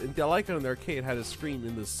had Okay. the light gun in the arcade had a screen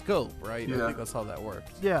in the scope, right? I Yeah. think that's how that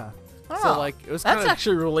worked. Yeah. So like it was That's kind of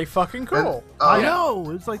actually really fucking cool. I And,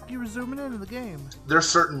 know. It's like you were zooming in the game. there's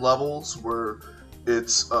certain levels where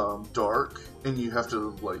it's dark and you have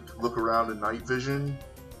to like look around in night vision,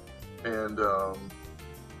 and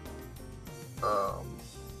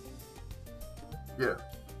yeah.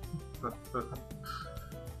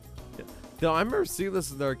 No, I remember seeing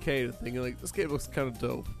this in the arcade and thinking like this game looks kind of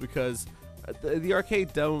dope because the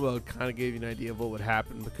arcade demo mode kind of gave you an idea of what would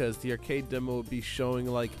happen, because the arcade demo would be showing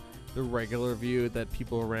like the regular view that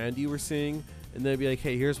people around you were seeing, and then it'd be like,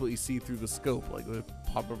 hey, here's what you see through the scope, like it would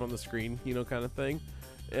pop up on the screen, you know, kind of thing.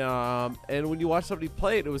 And when you watch somebody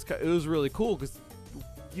play it, it was really cool because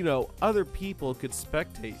you know other people could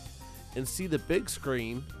spectate and see the big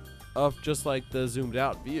screen of just like the zoomed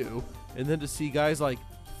out view, and then to see guys like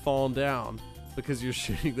falling down because you're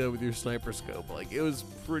shooting them with your sniper scope. Like it was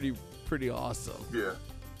pretty awesome. Yeah.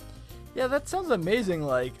 Yeah, that sounds amazing.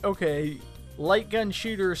 Like, okay, light gun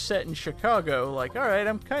shooter set in Chicago. Like, all right,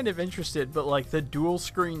 I'm kind of interested, but like the dual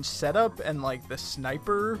screen setup and like the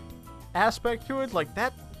sniper aspect to it, like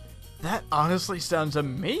that honestly sounds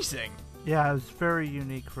amazing. Yeah, it was very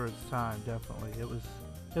unique for its time. Definitely, it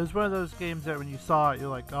was one of those games that when you saw it, you're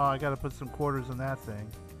like, oh, I got to put some quarters in that thing.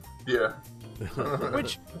 Yeah.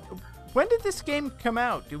 Which, when did this game come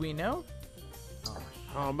out? Do we know?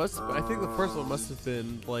 I think the first one must have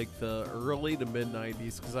been like the early to mid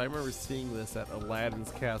 90s, because I remember seeing this at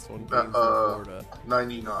Aladdin's Castle in Gainesville, Florida.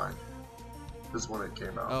 99 is when it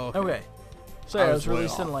came out. Oh, Okay. So I yeah, it was was way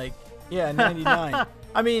released in off. like 99.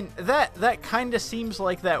 I mean, that kind of seems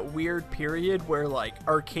like that weird period where like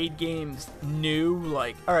arcade games knew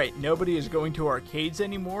like, all right, nobody is going to arcades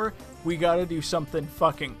anymore. We got to do something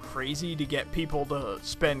fucking crazy to get people to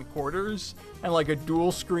spend quarters, and like a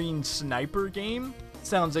dual screen sniper game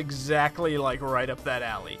sounds exactly like right up that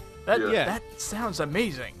alley. Yeah. That sounds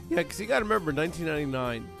amazing. Yeah, because you got to remember,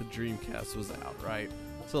 1999, the Dreamcast was out, right?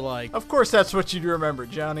 So like, Of course, that's what you'd remember,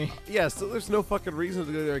 Johnny. yeah, so there's no fucking reason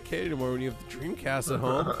to go to the arcade anymore when you have the Dreamcast at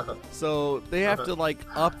home. So they have to like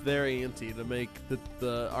up their ante to make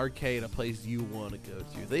the arcade a place you want to go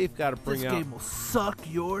to. They've got to bring This out, game will suck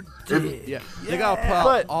your dick. yeah, they got to put out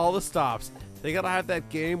But- all the stops. They got to have that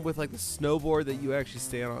game with like the snowboard that you actually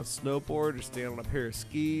stand on a snowboard or stand on a pair of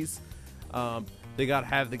skis. They got to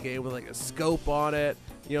have the game with like a scope on it.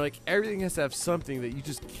 You know, like everything has to have something that you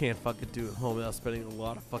just can't fucking do at home without spending a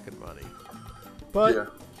lot of fucking money. But Yeah.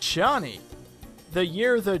 Johnny, the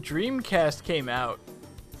year the Dreamcast came out,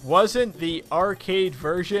 wasn't the arcade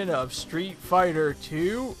version of Street Fighter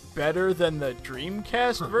 2 better than the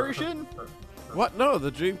Dreamcast version? What? No,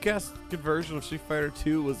 the Dreamcast conversion of Street Fighter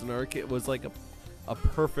 2 was an arcade, was like a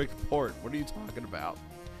perfect port. What are you talking about?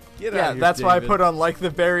 Get out Yeah, of here, that's why I David. put on like the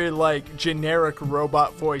very like generic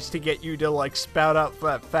robot voice to get you to like spout out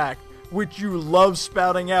that fact, which you love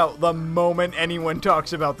spouting out the moment anyone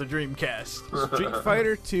talks about the Dreamcast. Street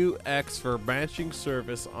Fighter 2 X for matching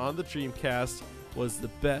service on the Dreamcast was the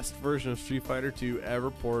best version of Street Fighter 2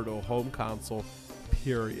 ever ported to a home console,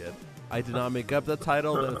 period. I did not make up that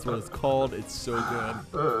title. That's what it's called. It's so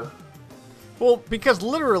good. Well, because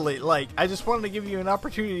literally, like, I just wanted to give you an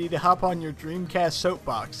opportunity to hop on your Dreamcast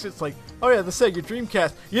soapbox. It's like, oh yeah, the Sega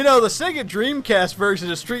Dreamcast. You know, the Sega Dreamcast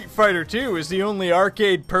version of Street Fighter 2 is the only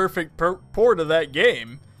arcade perfect port of that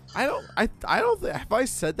game. I don't think, have I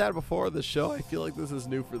said that before on the show? I feel like this is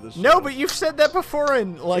new for the show. No, but you've said that before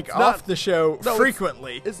in, like, It's off not- the show No,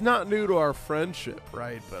 frequently. It's not new to our friendship,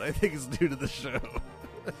 right? But I think it's new to the show.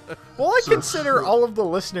 Well, I consider all of the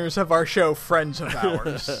listeners of our show friends of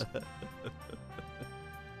ours.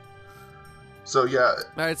 So yeah, All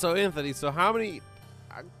right, so Anthony, so how many?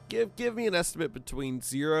 Give me an estimate between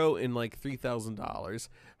 $0 and like $3,000.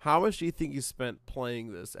 How much do you think you spent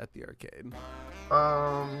playing this at the arcade?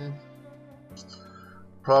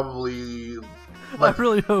 probably. I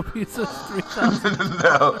really hope he says 3,000.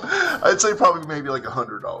 No, I'd say probably maybe like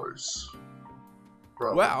 $100.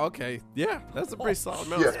 Probably. Wow. Okay. Yeah, that's a pretty solid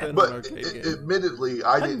amount to Yeah, spend on but an arcade game. admittedly,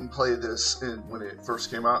 I didn't play this when it first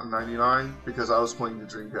came out in '99 because I was playing the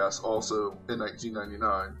Dreamcast also in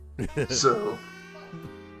 1999. So,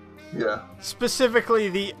 yeah. Specifically,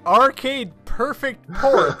 the arcade perfect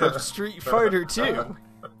port of Street Fighter 2.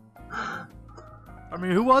 I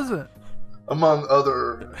mean, who wasn't? Among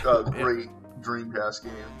other great Dreamcast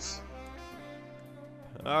games.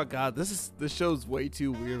 Oh god, this show's way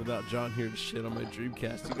too weird without John here to shit on my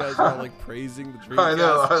Dreamcast. You guys are all like praising the Dreamcast. I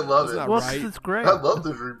know, I love That's it. not Well, right. it's great. I love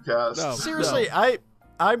the Dreamcast. No. Seriously, I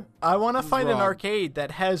want to This is find an wrong. arcade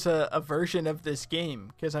that has a version of this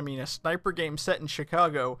game. Because, I mean, a sniper game set in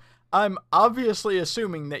Chicago, I'm obviously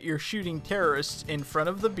assuming that you're shooting terrorists in front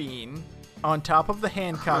of the bean, on top of the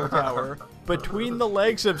Hancock Tower, between the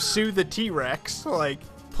legs of Sue the T-Rex. Like,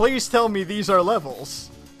 please tell me these are levels.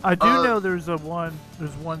 I do know there's one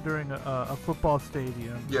during a football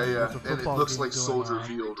stadium. Yeah, There's yeah, a and it football looks game like going Soldier on.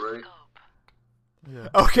 Field, right? Yeah.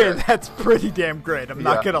 Okay, that's pretty damn great. I'm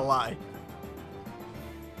not Yeah. gonna lie.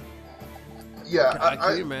 Yeah, God,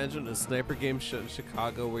 can I, you imagine a sniper game in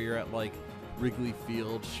Chicago where you're at like Wrigley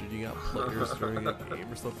Field shooting out players during a game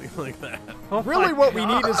or something like that? Oh Really, my what we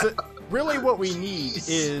God. need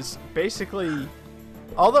is basically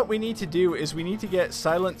all that we need to do is we need to get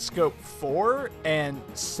Silent Scope 4 and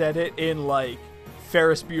set it in like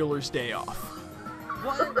Ferris Bueller's Day Off.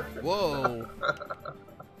 Whoa!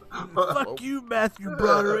 Fuck you, Matthew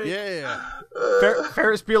Broderick. Yeah,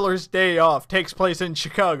 Ferris Bueller's Day Off takes place in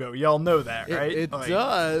Chicago. Y'all know that, right? it Like,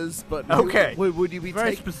 does. But Okay. would you be Very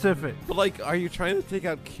taking? specific. But like, are you trying to take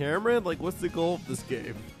out Cameron? Like, what's the goal of this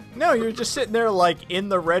game? No, you're just sitting there like in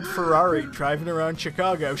the red Ferrari driving around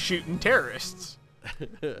Chicago shooting terrorists.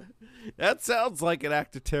 That sounds like an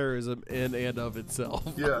act of terrorism in and of itself.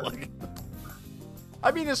 Yeah. Like,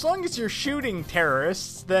 I mean, as long as you're shooting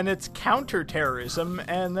terrorists, then it's counterterrorism,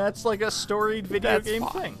 and that's like a storied video That's game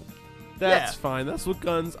fine. thing. that's Yeah. fine. That's what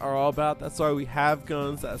guns are all about. That's why we have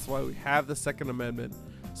guns. That's why we have the Second Amendment.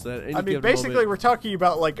 So that any I mean, given basically, moment- we're talking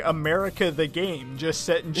about like America the game, just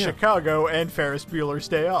set in Yeah. Chicago and Ferris Bueller's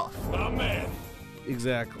Day Off.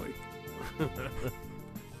 exactly.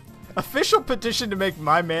 Official petition to make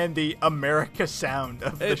My Man the America sound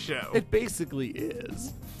of the show. It basically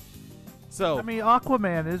is. So I mean,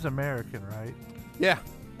 Aquaman is American, right? yeah,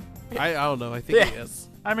 I don't know. I think Yeah. he is.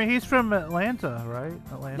 I mean, he's from Atlanta, right?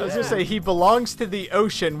 Atlanta. I was gonna say he belongs to the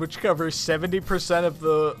ocean, which covers 70% of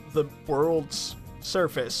the world's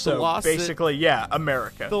surface. So lost basically, yeah,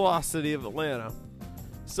 America. The lost city of Atlanta.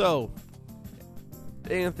 So,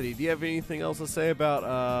 Anthony, do you have anything else to say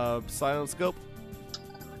about Silent Scope?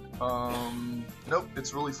 nope,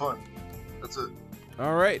 it's really fun. That's it.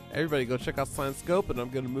 All right, everybody, go check out Silent Scope, and I'm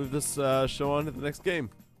going to move this show on to the next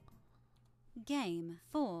game. Game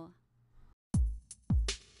 4.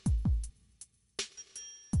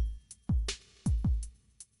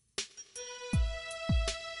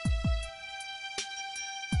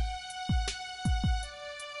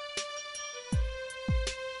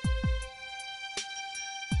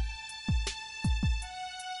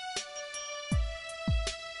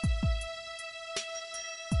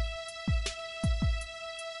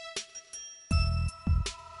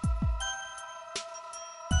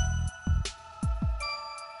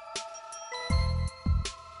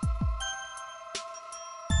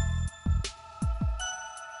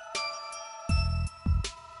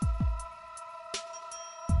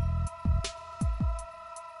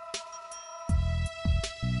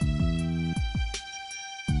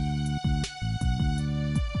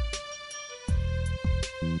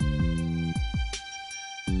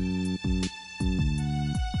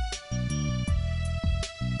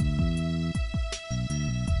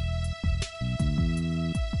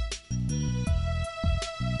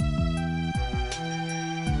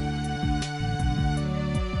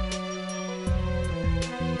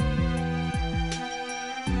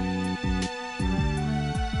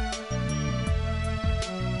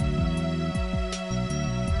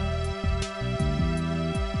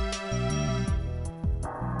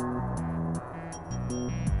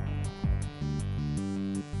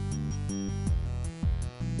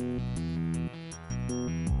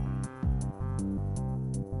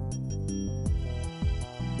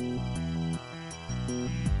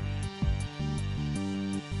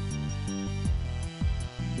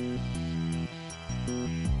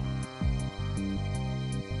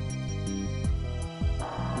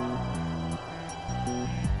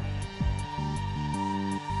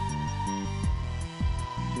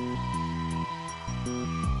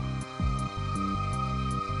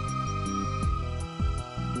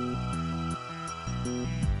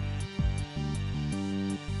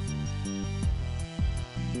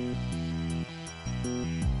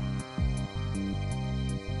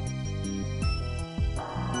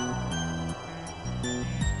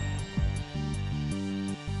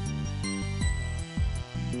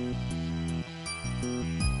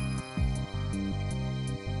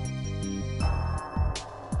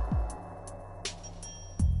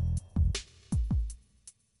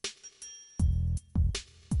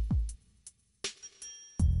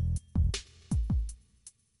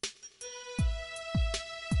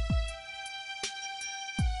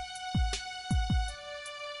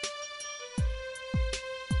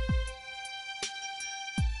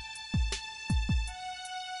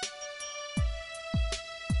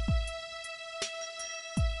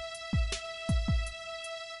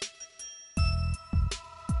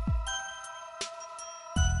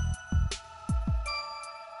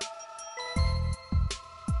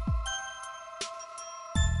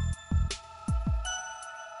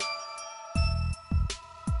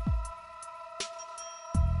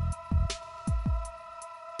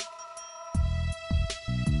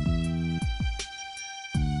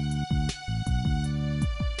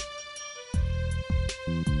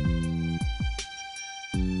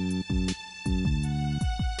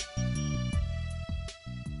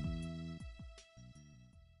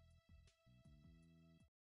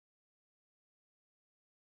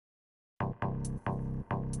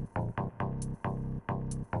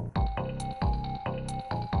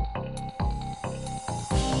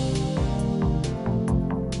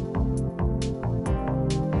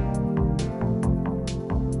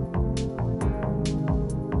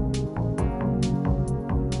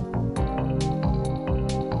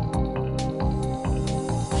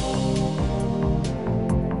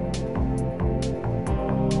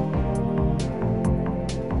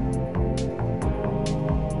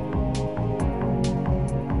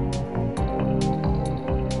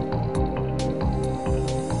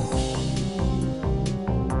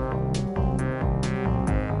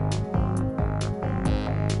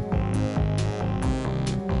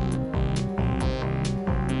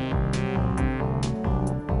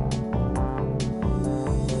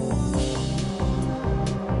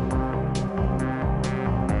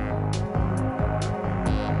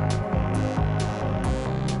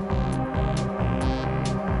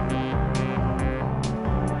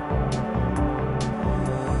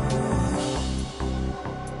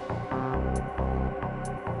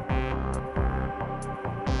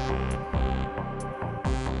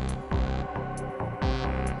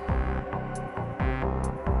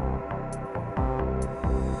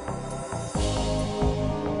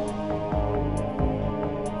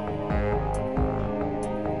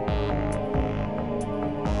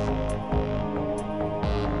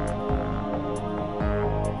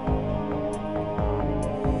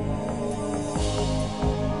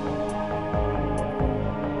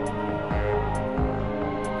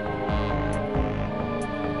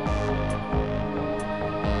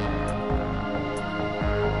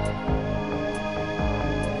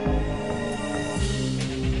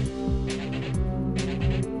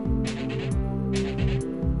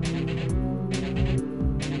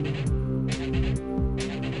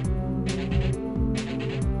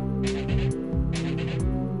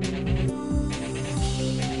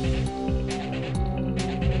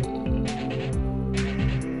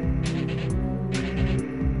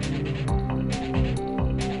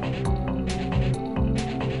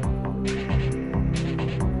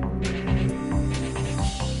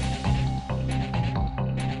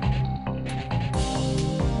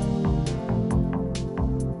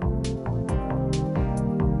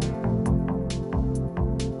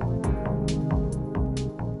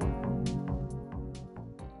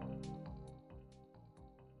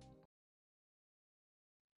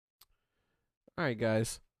 Alright,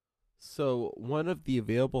 guys. So, one of the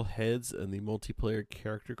available heads in the multiplayer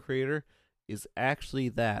character creator is actually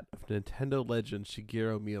that of Nintendo legend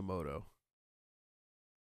Shigeru Miyamoto.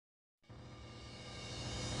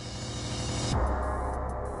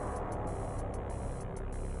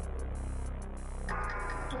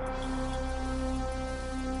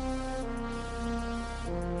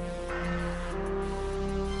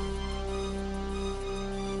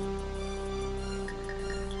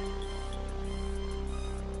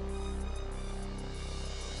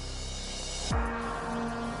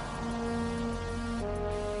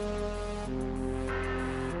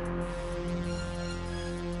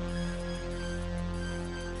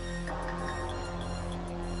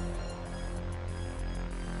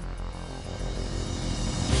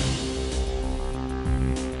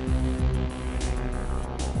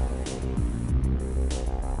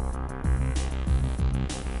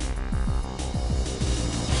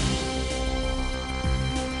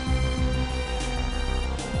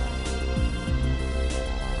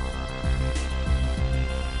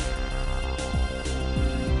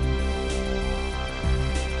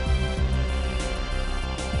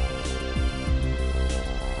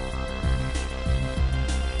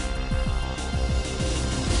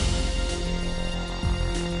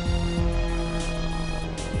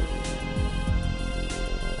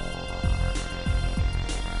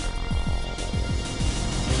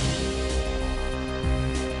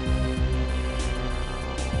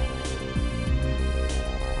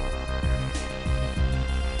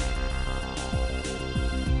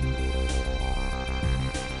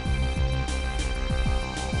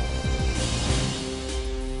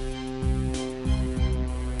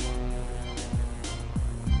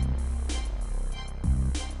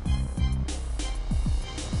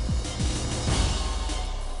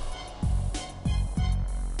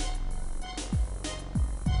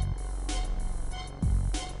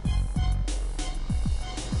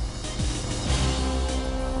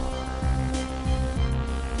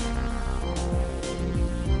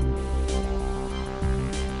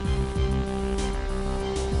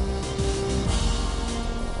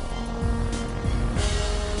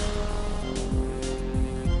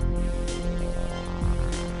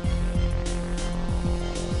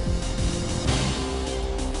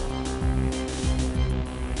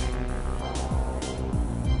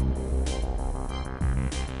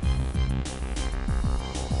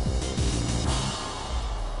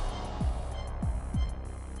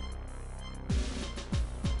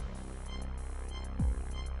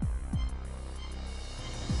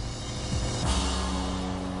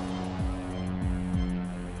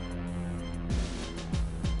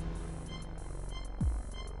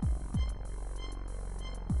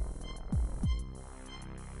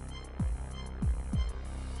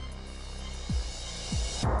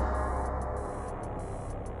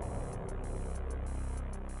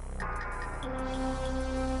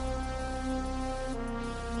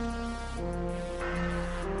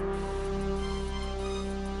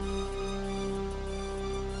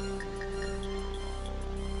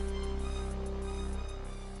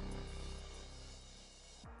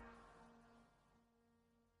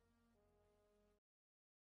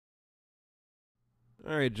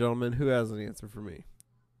 All right, gentlemen, who has an answer for me?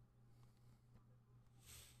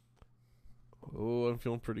 Oh, I'm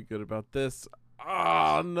feeling pretty good about this.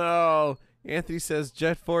 Oh, no. Anthony says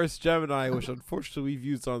Jet Force Gemini, which unfortunately we've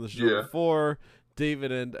used on the show before.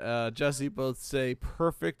 David and Jesse both say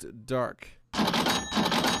Perfect Dark.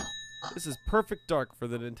 This is Perfect Dark for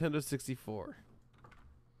the Nintendo 64.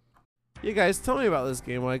 Yeah, guys, tell me about this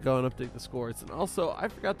game while I go and update the scores. And also, I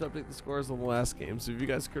forgot to update the scores on the last game, so if you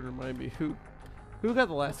guys could remind me who got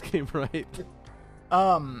the last game right.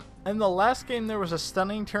 In the last game, there was a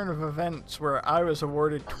stunning turn of events where I was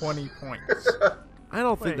awarded 20 points. I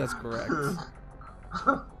don't think that's correct.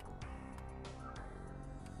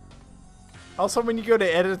 Also, when you go to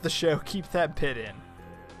edit the show, keep that bit in.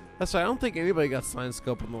 That's right. I don't think anybody got Sign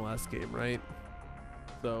Scope in the last game, right?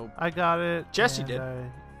 So I got it. Jesse and did. Uh,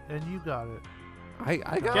 and you got it.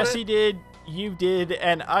 I got Jesse it. did, you did,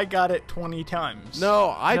 and I got it 20 times.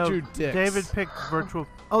 No, I drew dicks. David picked virtual.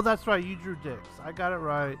 Oh, that's right. You drew dicks. I got it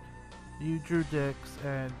right. You drew dicks,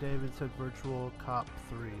 and David said virtual cop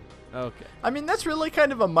 3. Okay. I mean, that's really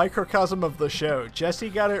kind of a microcosm of the show. Jesse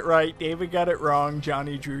got it right, David got it wrong,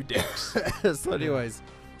 Johnny drew dicks. So anyways,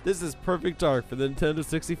 this is Perfect Dark for the Nintendo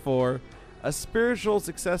 64, a spiritual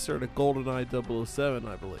successor to GoldenEye 007,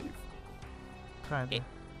 I believe. Kinda.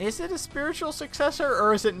 Is it a spiritual successor,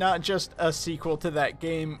 or is it not just a sequel to that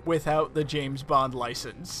game without the James Bond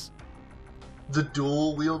license? The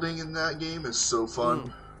dual wielding in that game is so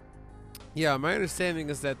fun. Yeah, my understanding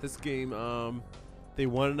is that this game, they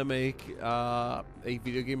wanted to make a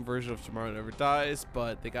video game version of Tomorrow Never Dies,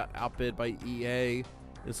 but they got outbid by EA,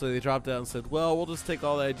 and so they dropped out and said, well, we'll just take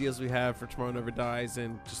all the ideas we have for Tomorrow Never Dies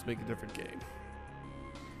and just make a different game.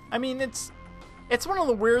 I mean, it's one of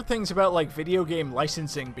the weird things about like video game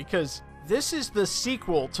licensing, because this is the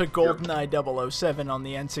sequel to GoldenEye 007 on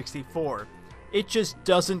the N64. It just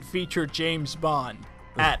doesn't feature James Bond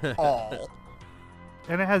at all.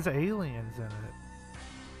 And it has aliens in it.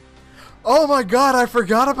 Oh my god, I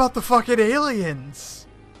forgot about the fucking aliens!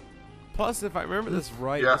 Plus, if I remember this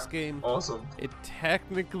right, Yeah. this game, Awesome. it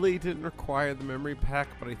technically didn't require the memory pack,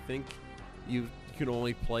 but I think you can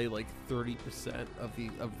only play like 30% of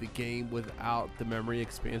the game without the memory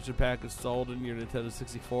expansion pack installed in your Nintendo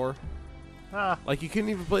 64. Ah, Like, you couldn't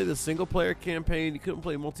even play the single player campaign, you couldn't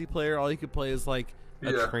play multiplayer, all you could play is like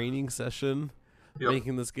a Yeah. training session, Yep.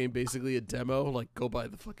 making this game basically a demo. Like, go buy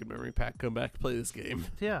the fucking memory pack, come back, play this game.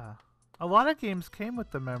 yeah. A lot of games came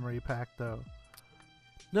with the memory pack, though.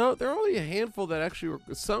 No, there are only a handful that actually were.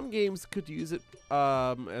 Some games could use it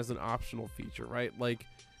as an optional feature, right? Like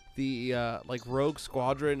the like Rogue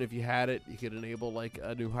Squadron, if you had it, you could enable like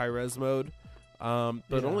a new high-res mode. But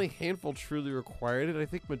Yeah. only a handful truly required it. I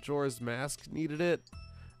think Majora's Mask needed it.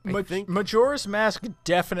 I think Majora's Mask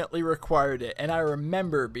definitely required it, and I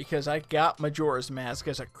remember because I got Majora's Mask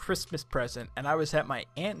as a Christmas present, and I was at my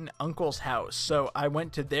aunt and uncle's house, so I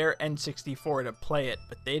went to their N64 to play it,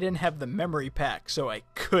 but they didn't have the memory pack, so I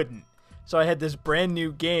couldn't. So I had this brand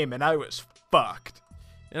new game, and I was fucked.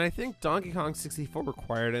 And I think Donkey Kong 64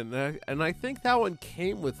 required it, and I think that one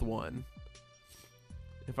came with one.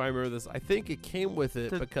 If I remember this, I think it came with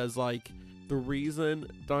it because, like, the reason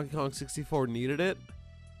Donkey Kong 64 needed it.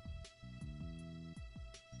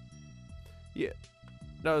 Yeah.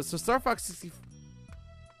 No, so Star Fox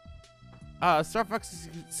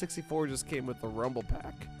 64 just came with the Rumble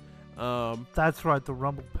Pack. That's right, the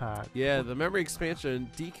Rumble Pack. Yeah, the memory expansion,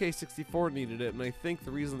 DK64 needed it, and I think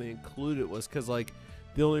the reason they included it was because, like,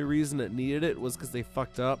 the only reason it needed it was because they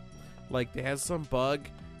fucked up. Like, they had some bug,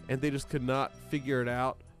 and they just could not figure it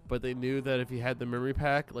out, but they knew that if you had the memory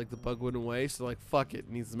pack, like, the bug went away, so, like, fuck it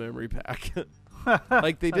needs the memory pack.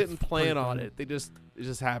 Like, they That's didn't plan pretty on funny. it. It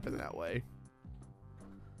just happened that way.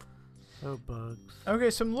 Oh, bugs.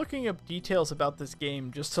 Okay, so I'm looking up details about this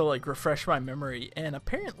game just to like refresh my memory, and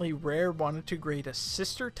apparently Rare wanted to create a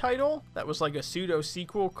sister title that was like a pseudo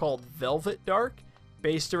sequel called Velvet Dark,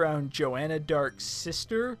 based around Joanna Dark's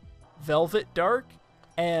sister, Velvet Dark,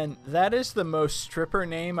 and that is the most stripper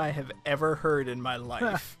name I have ever heard in my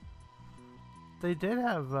life. They did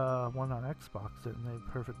have one on Xbox, didn't they?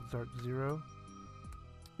 Perfect Dark Zero.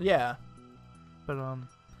 Yeah. But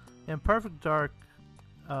in Perfect Dark,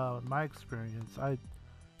 my experience, I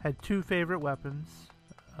had two favorite weapons.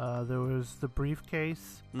 There was the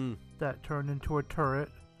briefcase that turned into a turret.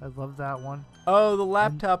 I love that one. Oh, the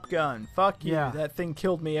laptop gun. Fuck you. Yeah. That thing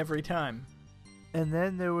killed me every time. And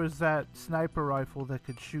then there was that sniper rifle that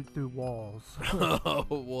could shoot through walls. Oh,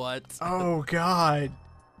 what? Oh, God.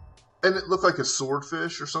 And it looked like a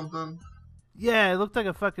swordfish or something. Yeah, it looked like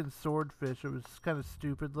a fucking swordfish. It was kind of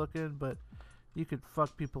stupid looking, but you could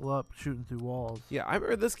fuck people up shooting through walls. Yeah, I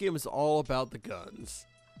remember this game is all about the guns.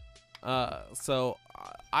 So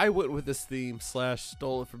I went with this theme /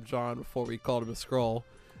 stole it from John before we called him a scroll.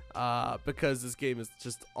 Because this game is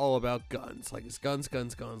just all about guns. Like, it's guns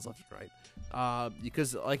left and right.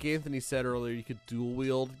 Because, like Anthony said earlier, you could dual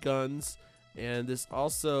wield guns. And this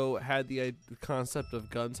also had the concept of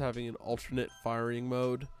guns having an alternate firing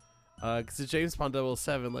mode. Because it's James Bond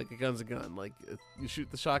 007, like, a gun's a gun. Like, you shoot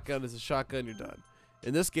the shotgun, it's a shotgun, you're done.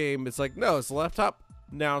 In this game, it's like, no, it's the laptop,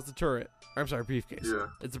 now it's the turret. I'm sorry, briefcase. Yeah.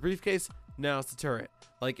 It's a briefcase, now it's the turret.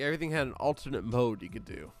 Like, everything had an alternate mode you could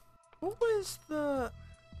do. What was the...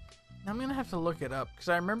 I'm going to have to look it up, because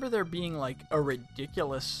I remember there being, like, a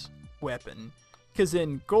ridiculous weapon. Because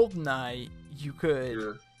in GoldenEye, you could...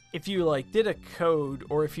 Yeah. If you, like, did a code,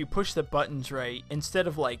 or if you push the buttons right, instead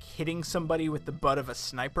of, like, hitting somebody with the butt of a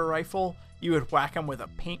sniper rifle, you would whack them with a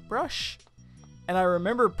paintbrush. And I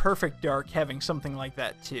remember Perfect Dark having something like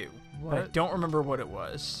that, too. But I What? don't remember what it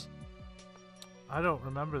was. I don't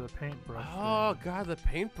remember the paintbrush. Oh, God, the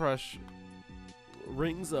paintbrush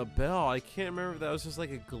rings a bell. I can't remember if that was just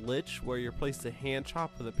like a glitch where you're placed a hand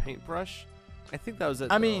chop with a paintbrush. I think that was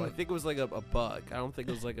it. I though. mean- I think it was like a bug. I don't think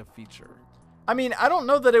it was like a feature. I mean, I don't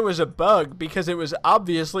know that it was a bug, because it was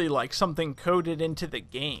obviously, like, something coded into the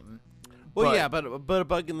game. Well, But- yeah, but a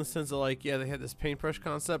bug in the sense of, like, yeah, they had this paintbrush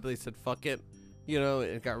concept, but they said fuck it, you know,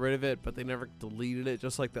 and got rid of it, but they never deleted it.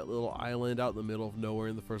 Just like that little island out in the middle of nowhere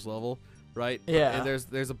in the first level, right? Yeah. And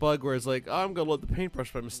there's a bug where it's like, oh, I'm gonna load the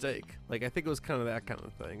paintbrush by mistake. Like I think it was kind of that kind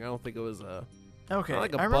of thing. I don't think it was a Okay,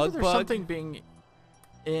 like a I remember bug there's bug. something being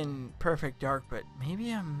in Perfect Dark, but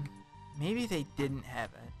maybe they didn't have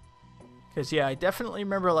it. Because yeah, I definitely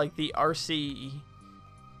remember like the RCP.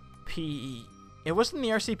 It wasn't the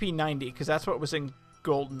RCP 90 because that's what was in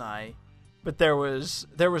GoldenEye, but there was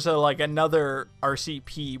another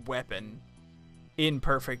RCP weapon in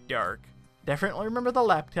Perfect Dark. Definitely remember the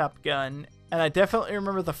laptop gun, and I definitely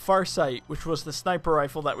remember the Farsight, which was the sniper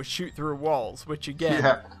rifle that would shoot through walls, which again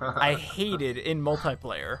Yeah. I hated in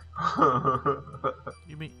multiplayer.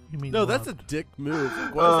 You mean no, that's a loved. dick move.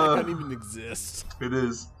 Like, why does that gun even exist? It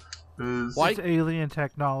is. It is. Why- It's alien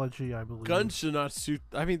technology, I believe. Guns should not shoot.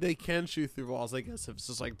 I mean, they can shoot through walls, I guess, if it's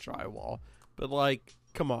just like drywall. But like,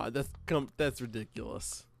 come on, that's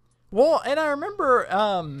ridiculous. Well, and I remember,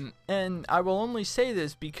 and I will only say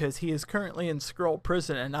this because he is currently in Skrull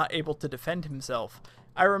prison and not able to defend himself.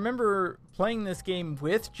 I remember playing this game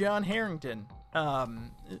with John Harrington,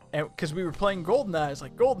 because we were playing GoldenEye. I was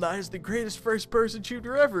like, GoldenEye is the greatest first-person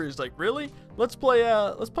shooter ever. He's like, really? Let's play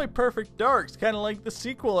Perfect Dark. It's kind of like the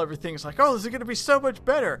sequel. Everything's like, oh, this is gonna be so much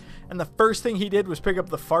better. And the first thing he did was pick up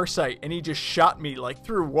the Farsight, and he just shot me like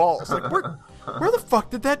through walls. Like, where the fuck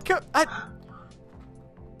did that come?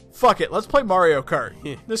 Fuck it, let's play Mario Kart.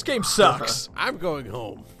 This game sucks. I'm going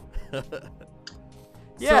home.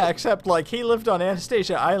 Yeah, except like he lived on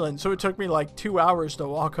Anastasia Island, so it took me like 2 hours to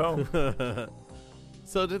walk home.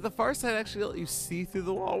 So did the Farsight actually let you see through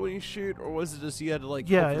the wall when you shoot, or was it just you had to like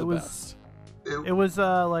Yeah, hope for it the was- best? It was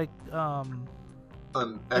an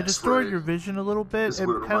it destroyed your X-ray. vision a little bit. is It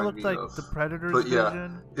what it kind of reminded looked me like of. the Predator's But yeah,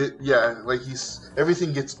 vision. like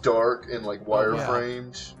everything gets dark and like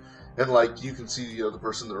wireframed, and like you can see the other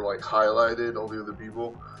person that are like highlighted, all the other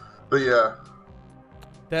people. But yeah,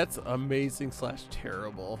 That's amazing /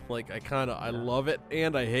 terrible. Like I love it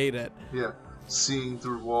and I hate it. yeah, seeing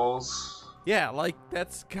through walls. Yeah, like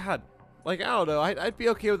that's God. Like I don't know. I'd be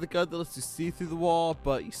okay with a gun that lets you see through the wall,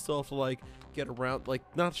 but you still have to like get around, like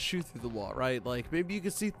not shoot through the wall, right? Like maybe you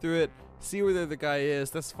can see through it, see where the other guy is.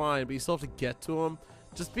 That's fine, but you still have to get to him.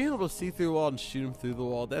 Just being able to see through the wall and shoot him through the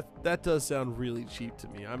wall, that does sound really cheap to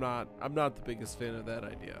me. I'm not the biggest fan of that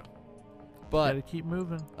idea. But Gotta keep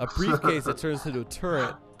moving. a briefcase that turns into a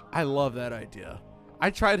turret, I love that idea. I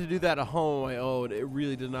tried to do that at home on my own. It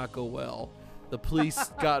really did not go well. The police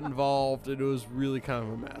got involved, and it was really kind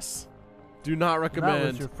of a mess. Do not That was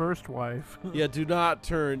recommend. your first wife. Yeah, do not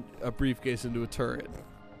turn a briefcase into a turret.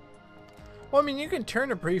 Well, I mean, you can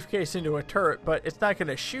turn a briefcase into a turret, but it's not going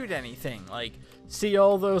to shoot anything. Like, see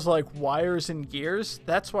all those, like, wires and gears?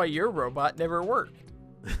 That's why your robot never worked.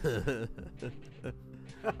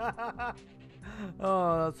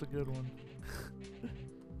 Oh, that's a good one.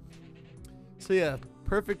 So yeah,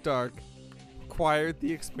 Perfect Dark acquired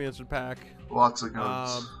the expansion pack. Lots of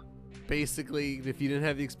guns. Basically, if you didn't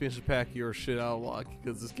have the expansion pack, you're shit out of luck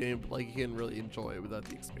because this game, like, you can't really enjoy it without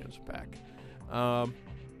the expansion pack.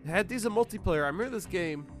 It had decent multiplayer. I remember this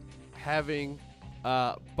game having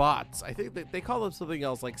bots. I think they call them something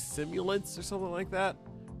else, like simulants or something like that,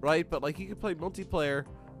 right? But like you could play multiplayer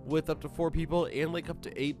with up to 4 people and like up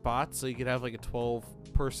to 8 bots, so you could have like a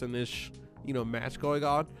 12-person-ish, match going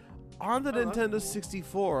on the Nintendo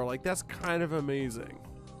 64. Like that's kind of amazing.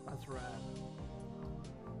 That's rad.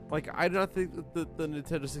 Like, I do not think that the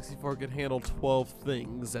Nintendo 64 could handle 12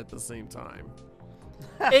 things at the same time.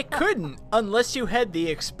 It couldn't, unless you had the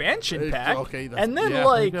expansion pack. Okay, that's- and then, yeah.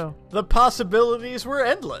 like, There you go. the possibilities were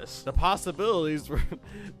endless. The possibilities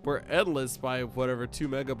were endless by whatever 2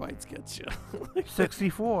 megabytes gets you.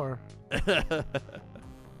 64.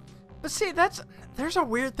 But see, there's a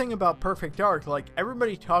weird thing about Perfect Dark. Like,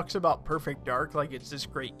 everybody talks about Perfect Dark like it's this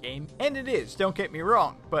great game, and it is, don't get me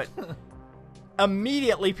wrong, but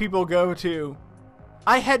immediately people go to,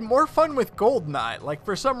 I had more fun with GoldenEye. Like,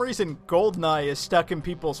 for some reason, GoldenEye is stuck in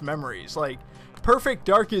people's memories. Like, Perfect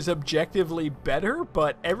Dark is objectively better,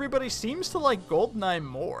 but everybody seems to like GoldenEye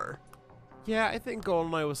more. Yeah, I think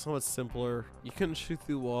GoldenEye was somewhat simpler. You couldn't shoot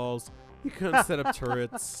through walls. You couldn't set up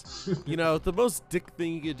turrets. The most dick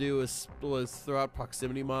thing you could do was throw out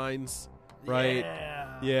proximity mines, right?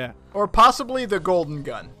 Yeah. Or possibly the Golden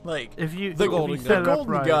Gun. Like, If you The if you golden set the it up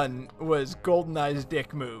Golden right, Gun was GoldenEye's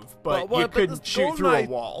dick move, but Well, you but couldn't the shoot through a GoldenEye-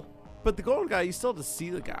 wall. But the golden guy, you still had to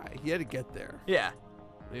see the guy. You had to get there. Yeah.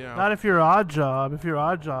 Not if you're Odd Job. If you're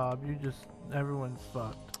Odd Job, everyone's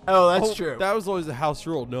fucked. Oh, that's true. That was always a house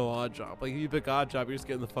rule. No odd job. Like, if you pick odd job, you're just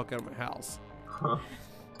getting the fuck out of my house.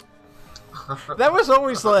 That was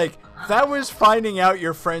always like, that was finding out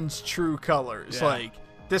your friend's true colors. Yeah. Like,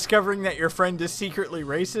 discovering that your friend is secretly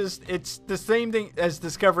racist, it's the same thing as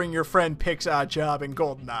discovering your friend picks Odd Job in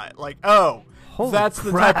GoldenEye. Like, oh, Holy that's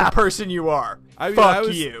crap. the type of person you are. Fuck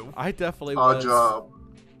you. I definitely Odd was. job.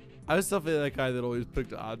 I was definitely that guy that always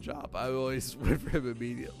picked Odd Job. I always went for him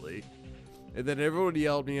immediately. And then everyone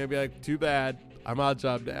yelled at me. I'd be like, too bad. I'm Odd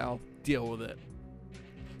Job now. Deal with it.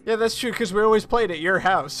 Yeah, that's true, because we always played at your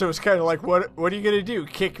house, so it's kind of like, what are you going to do?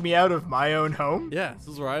 Kick me out of my own home? Yeah, this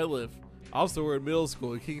is where I live. Also, we're in middle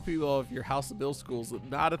school. Kicking people off your house in middle school is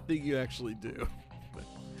not a thing you actually do.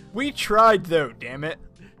 We tried, though, damn it.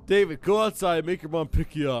 David, go outside. Make your mom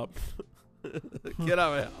pick you up. Get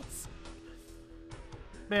out of my house.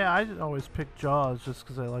 Man, I didn't always pick Jaws just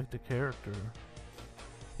because I liked the character.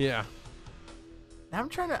 Yeah.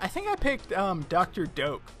 I think I picked Dr.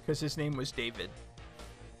 Doak, because his name was David.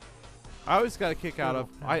 I always got a kick out of.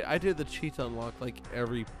 I did the cheat unlock like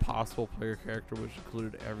every possible player character, which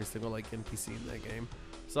included every single like NPC in that game.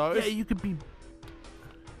 So I was, Yeah, you could be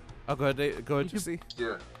oh, go ahead, Dave. Go ahead, You could- Jesse.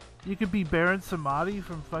 Yeah. you could be Baron Samadi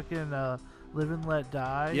from fucking Live and Let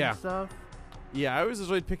Die Yeah. and stuff. Yeah, I always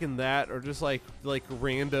enjoyed picking that, or just like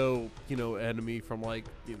rando, enemy from like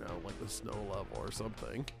the snow level or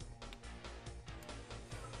something.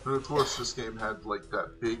 And of course, this game had like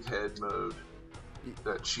that big head mode,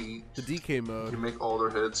 that cheat. The DK You mode. make all their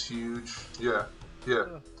heads huge. Yeah. Yeah.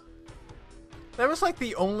 That was like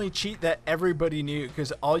the only cheat that everybody knew,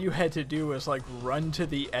 because all you had to do was like run to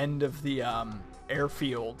the end of the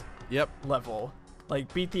airfield Yep. level.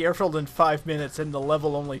 Like beat the airfield in 5 minutes, and the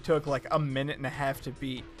level only took like a minute and a half to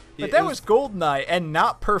beat. But It that was- was GoldenEye and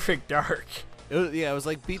not Perfect Dark. It was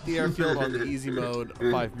like beat the airfield on the easy mode,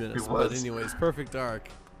 5 minutes. It But was. anyways, Perfect Dark.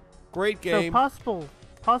 Great So game. possible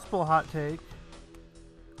hot take.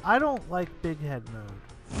 I don't like big head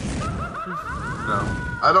mode. No,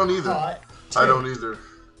 I don't either. I don't either.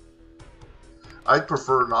 I'd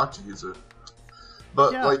prefer not to use it.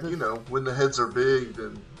 But Yeah, like the- when the heads are big,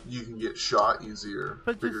 then you can get shot easier,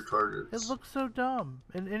 But bigger just- targets. It looks so dumb.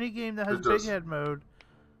 In any game that has It big does. head mode,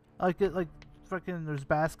 like fucking there's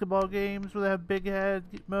basketball games where they have big head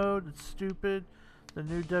mode. It's stupid. The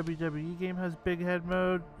new WWE game has big head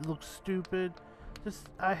mode. It looks stupid.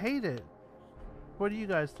 I hate it. What do you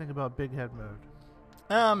guys think about big head mode?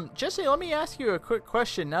 Jesse, let me ask you a quick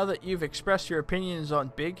question. Now that you've expressed your opinions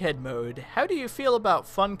on Big Head mode, how do you feel about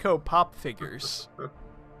Funko Pop figures?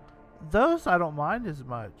 Those I don't mind as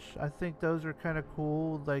much. I think those are kind of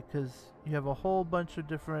cool, like, because you have a whole bunch of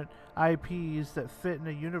different IPs that fit in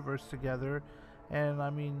a universe together, and I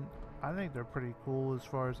mean, I think they're pretty cool as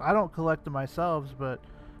far as I don't collect them myself, but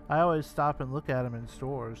I always stop and look at them in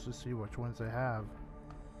stores to see which ones they have.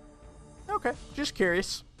 Okay, just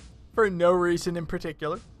curious. For no reason in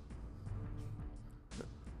particular.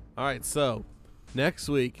 All right, so next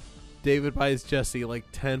week, David buys Jesse like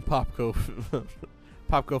 10 Popco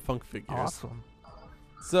Funk figures. Awesome.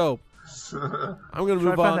 So I'm gonna Try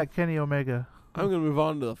move to find on. that Kenny Omega. I'm gonna move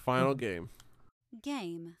on to the final game.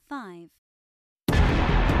 Game 5.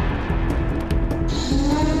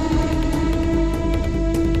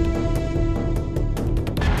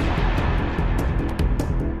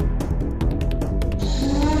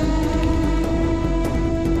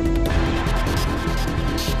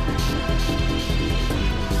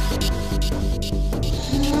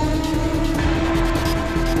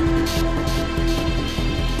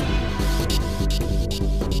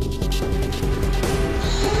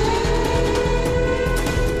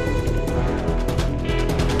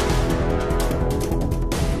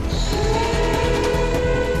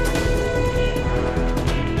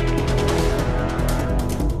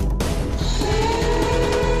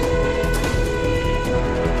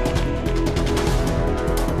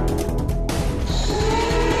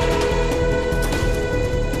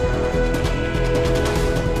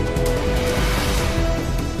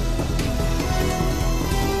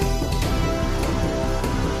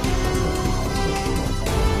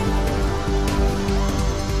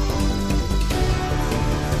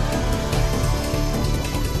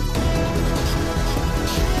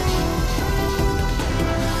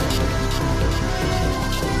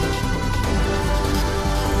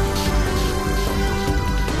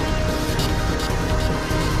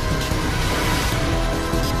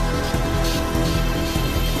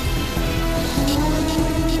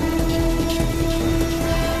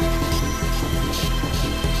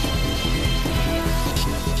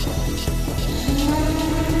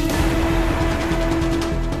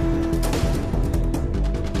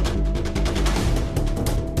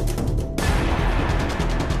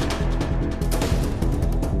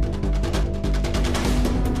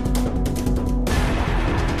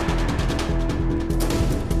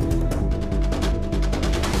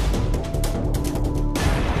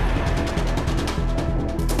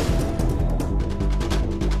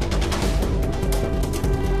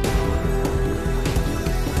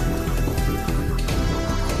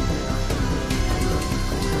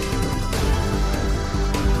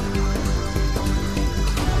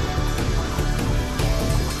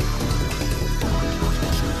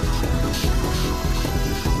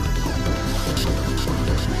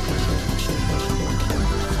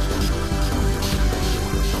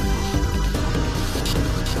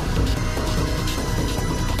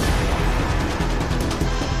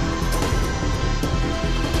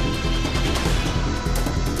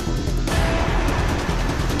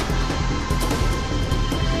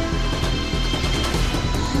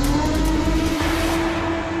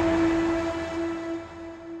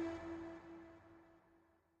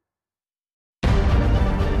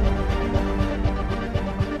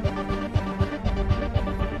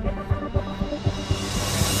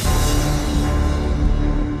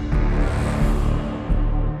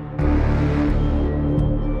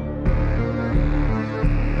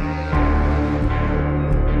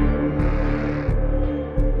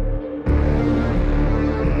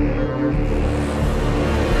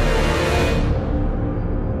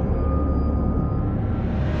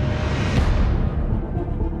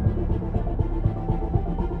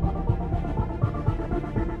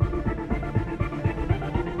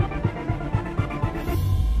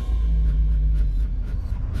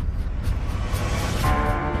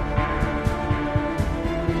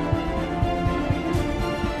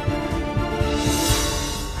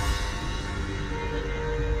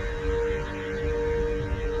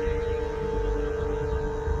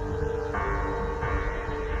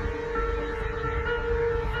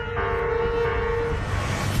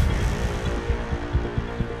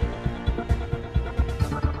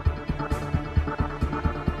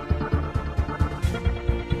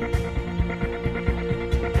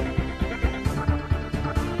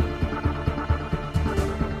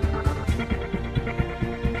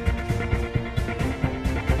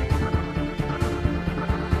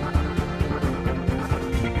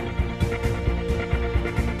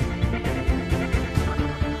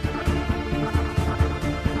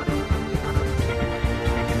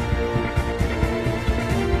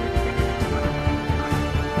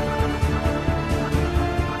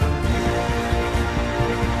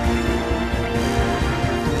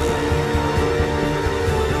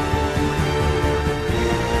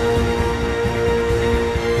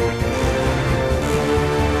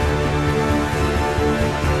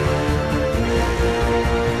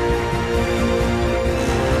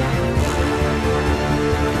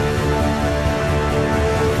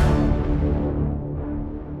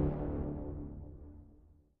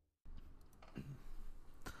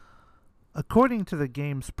 According to the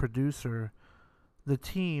game's producer, the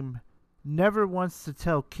team never wants to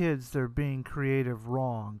tell kids they're being creative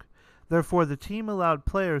wrong. Therefore, the team allowed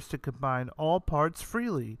players to combine all parts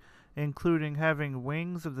freely, including having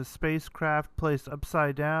wings of the spacecraft placed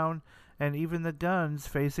upside down and even the guns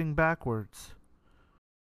facing backwards.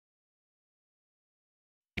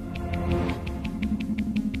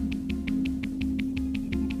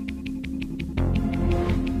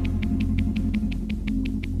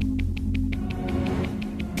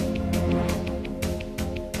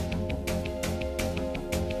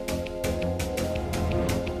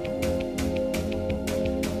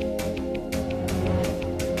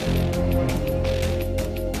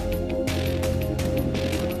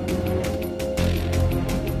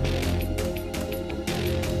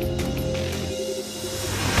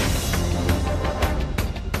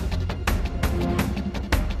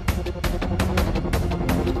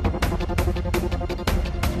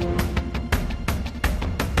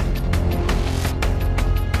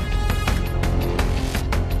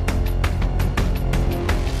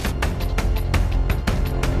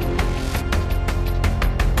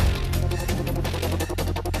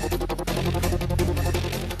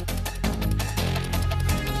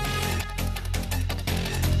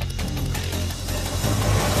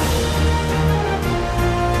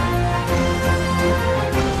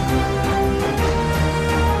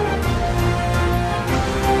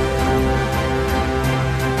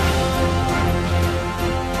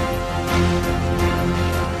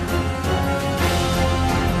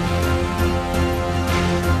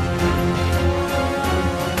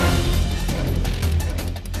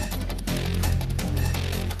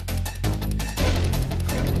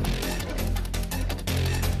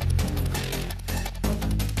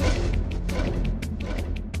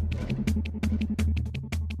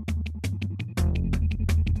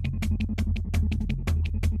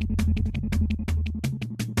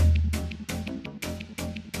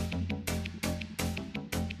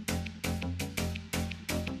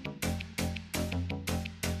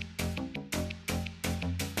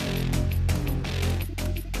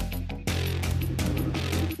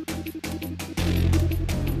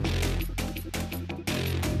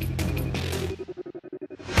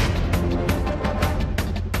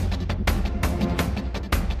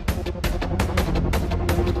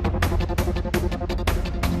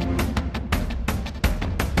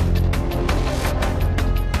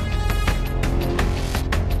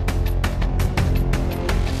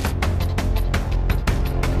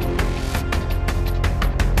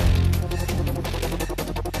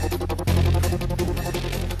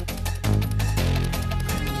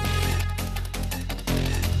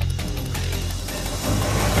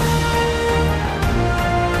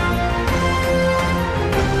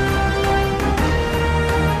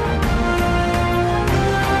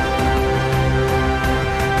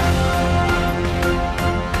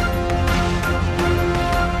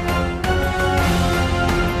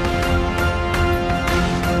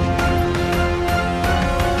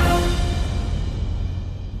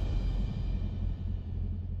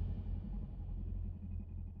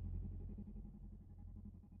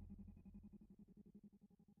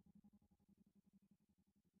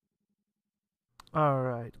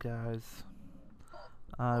 Alright, guys.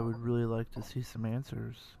 I would really like to see some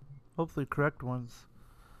answers. Hopefully correct ones.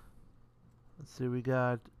 Let's see, we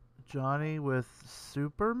got Johnny with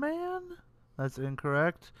Superman? That's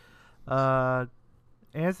incorrect.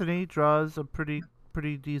 Anthony draws a pretty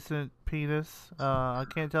decent penis. I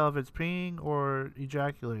can't tell if it's peeing or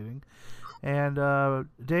ejaculating. And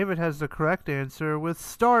David has the correct answer with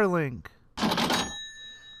Starlink.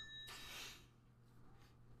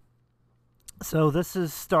 So this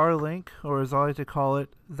is Starlink, or as I like to call it,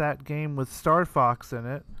 that game with Star Fox in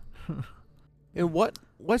it. And what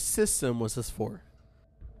system was this for?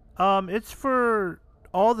 It's for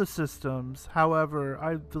all the systems. However,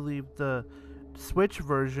 I believe the Switch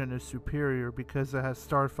version is superior because it has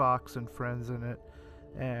Star Fox and friends in it,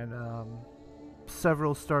 and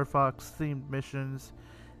several Star Fox themed missions.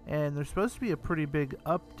 And there's supposed to be a pretty big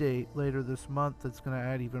update later this month that's going to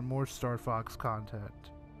add even more Star Fox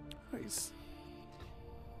content. Nice.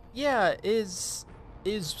 Yeah, is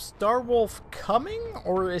Starwolf coming,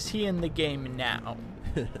 or is he in the game now?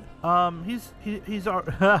 He's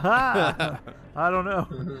I don't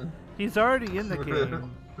know. He's already in the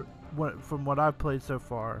game. From what I've played so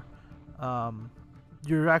far,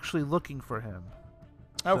 you're actually looking for him.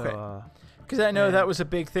 Okay. So, because I know that was a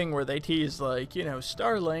big thing where they teased, like,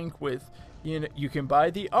 Starlink with, you can buy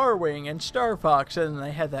the R-Wing and Star Fox, and then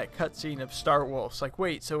they had that cutscene of Starwolf. It's like,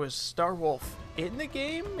 wait, so is Starwolf in the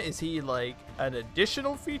game? Is he, like, an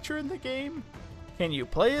additional feature in the game? Can you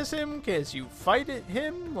play as him? Can you fight at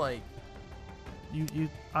him? Like,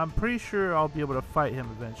 I'm pretty sure I'll be able to fight him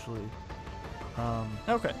eventually.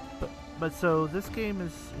 okay. But so this game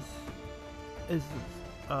is it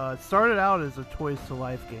started out as a Toys to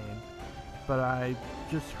Life game, but I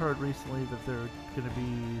just heard recently that they're going to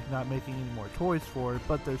be not making any more toys for it,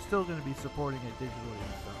 but they're still going to be supporting it digitally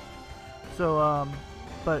and stuff. So,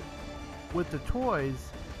 but with the toys,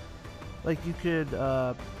 like you could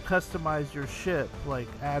customize your ship, like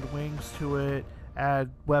add wings to it,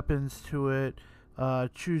 add weapons to it,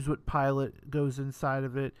 choose what pilot goes inside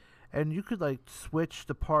of it, and you could like switch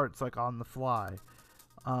the parts like on the fly,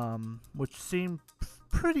 which seemed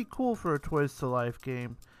pretty cool for a Toys to Life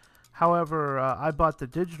game. However, I bought the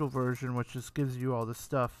digital version, which just gives you all the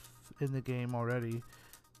stuff in the game already,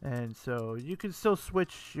 and so you can still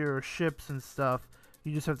switch your ships and stuff.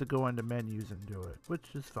 You just have to go into menus and do it,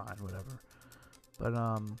 which is fine, whatever. But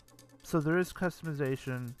so there is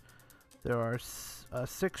customization. There are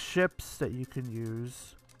 6 ships that you can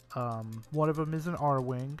use. One of them is an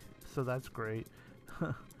R-wing, so that's great.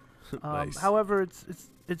 Nice. However,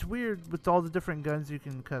 it's weird with all the different guns you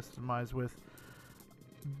can customize with.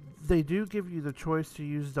 They do give you the choice to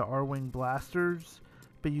use the R-wing blasters,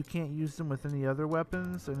 but you can't use them with any other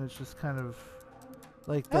weapons, and it's just kind of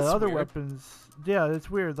like the That's other weird. weapons. Yeah,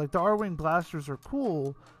 it's weird. Like the R-wing blasters are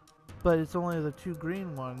cool, but it's only the 2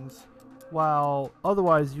 green ones. While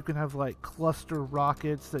otherwise you can have like cluster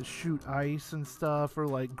rockets that shoot ice and stuff, or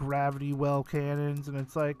like gravity well cannons, and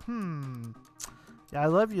it's like, yeah, I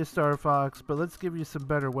love you, Star Fox, but let's give you some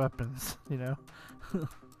better weapons, you know?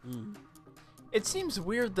 It seems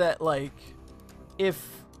weird that, like,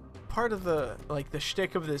 if part of the, like, the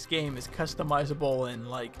shtick of this game is customizable and,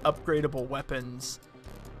 like, upgradable weapons,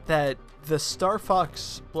 that the Star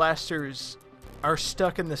Fox blasters are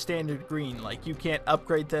stuck in the standard green. Like, you can't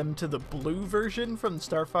upgrade them to the blue version from the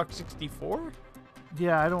Star Fox 64?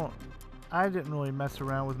 Yeah, I didn't really mess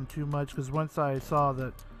around with them too much, because once I saw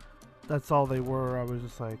that that's all they were, I was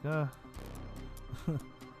just like,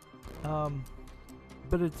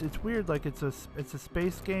 but it's weird. Like it's a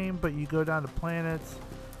space game, but you go down to planets,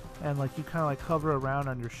 and like you kind of like hover around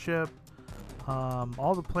on your ship.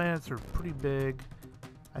 All the planets are pretty big.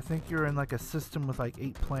 I think you're in like a system with like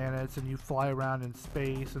 8 planets, and you fly around in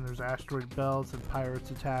space, and there's asteroid belts, and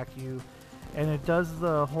pirates attack you, and it does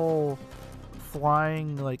the whole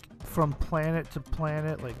flying like from planet to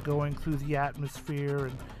planet, like going through the atmosphere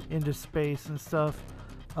and into space and stuff,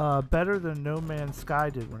 better than No Man's Sky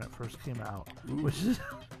did when it first came out. Which is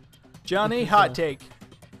Johnny, hot take.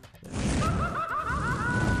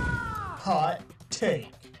 Hot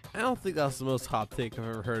take. I don't think that's the most hot take I've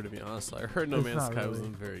ever heard, to be honest. I heard No It's Man's not Sky really.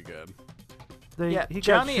 wasn't very good. Yeah, he got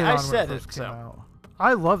Johnny, shit I on when said first it, came so. out.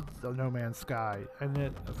 I loved No Man's Sky,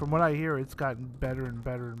 and from what I hear, it's gotten better and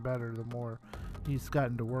better and better the more he's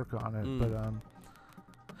gotten to work on it.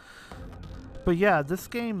 But yeah, this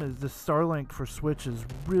game is the Starlink for Switch is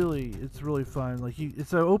really fun. Like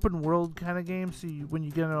it's an open world kind of game. So when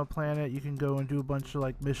you get on a planet, you can go and do a bunch of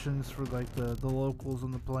like missions for like the locals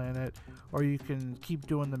on the planet, or you can keep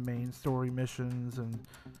doing the main story missions and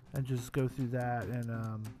just go through that. And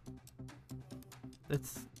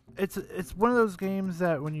it's one of those games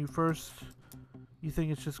that when you first you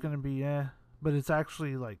think it's just gonna be but it's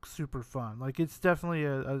actually like super fun. Like it's definitely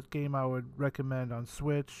a game I would recommend on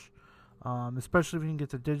Switch. Especially if you can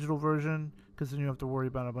get the digital version, because then you don't have to worry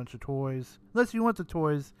about a bunch of toys. Unless you want the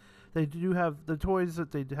toys, they do have the toys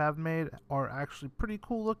that they have made are actually pretty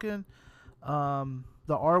cool looking. The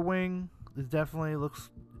R-Wing is definitely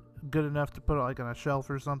looks good enough to put it like on a shelf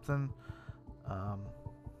or something.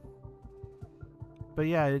 But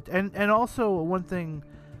yeah, and also one thing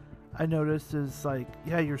I noticed is like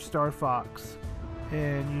you're Star Fox,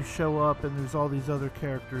 and you show up and there's all these other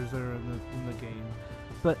characters that are in the game,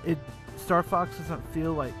 but Star Fox doesn't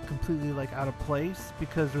feel like completely like out of place,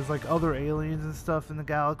 because there's like other aliens and stuff in the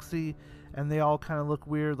galaxy, and they all kind of look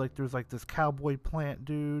weird. Like there's like this cowboy plant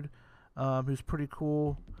dude who's pretty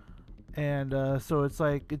cool, and so it's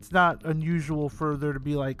like it's not unusual for there to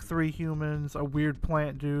be like 3 humans, a weird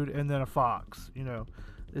plant dude, and then a fox. You know,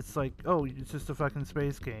 it's like, oh, it's just a fucking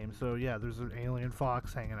space game. So yeah, there's an alien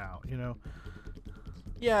fox hanging out. You know.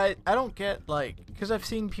 Yeah, I don't get, like, because I've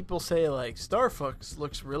seen people say, like, Star Fox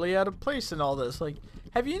looks really out of place and all this. Like,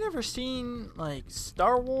 have you never seen, like,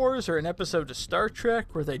 Star Wars or an episode of Star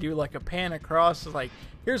Trek where they do, like, a pan across, like,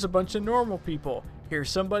 here's a bunch of normal people,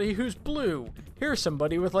 here's somebody who's blue, here's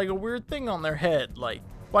somebody with, like, a weird thing on their head. Like,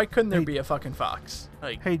 why couldn't there be a fucking fox?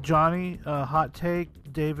 Like, hey, Johnny, hot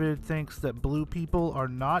take, David thinks that blue people are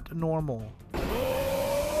not normal.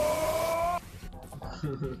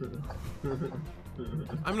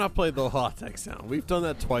 I'm not playing the Holotech sound. We've done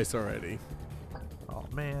that twice already. Oh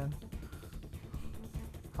man.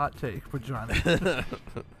 Hot take for Johnny.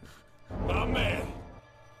 Oh man.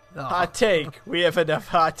 Oh. Hot take. We have enough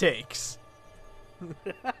hot takes.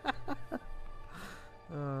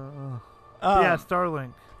 Yeah,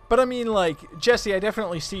 Starlink. But I mean, like, Jesse, I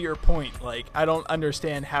definitely see your point. Like, I don't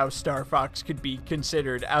understand how Star Fox could be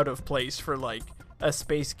considered out of place for, like, a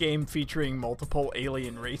space game featuring multiple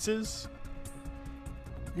alien races.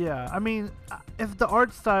 Yeah, I mean, if the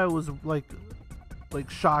art style was like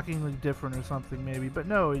shockingly different or something, maybe. But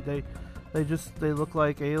no, they look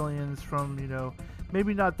like aliens from, you know,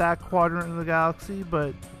 maybe not that quadrant of the galaxy,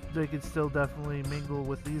 but they could still definitely mingle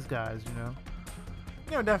with these guys, you know.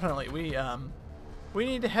 No, definitely. We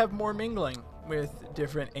need to have more mingling with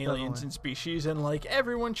different aliens Definitely. and species, and like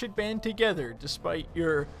everyone should band together, despite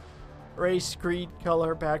your race, creed,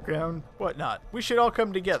 color, background, whatnot. We should all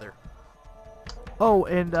come together. Oh,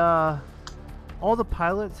 and all the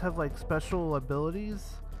pilots have like special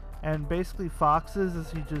abilities, and basically Fox's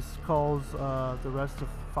is he just calls the rest of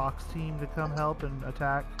Fox team to come help and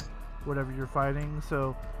attack whatever you're fighting.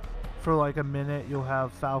 So for like a minute you'll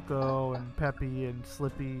have Falco and Peppy and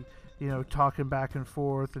Slippy, you know, talking back and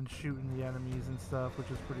forth and shooting the enemies and stuff, which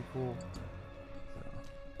is pretty cool.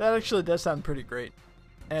 That actually does sound pretty great,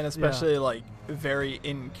 and especially like very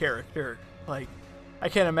in character. Like, I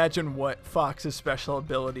can't imagine what Fox's special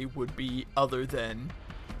ability would be other than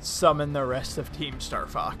summon the rest of Team Star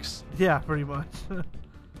Fox. Yeah, pretty much.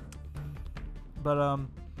 But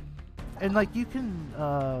and like you can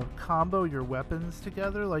combo your weapons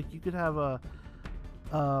together. Like you could have a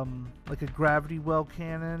gravity well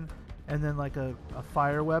cannon and then like a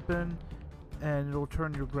fire weapon, and it'll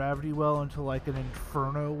turn your gravity well into like an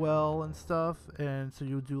inferno well and stuff, and so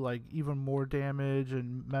you'll do like even more damage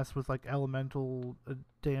and mess with like elemental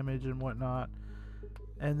damage and whatnot.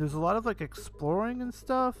 And there's a lot of like exploring and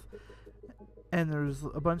stuff, and there's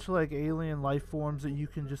a bunch of like alien life forms that you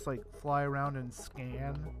can just like fly around and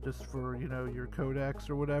scan just for, you know, your codex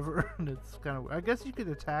or whatever. And it's kind of, I guess you could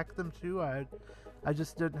attack them too. I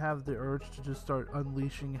just didn't have the urge to just start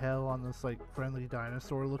unleashing hell on this like friendly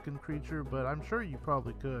dinosaur looking creature, but I'm sure you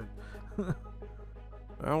probably could.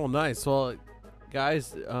 Oh, nice. Well,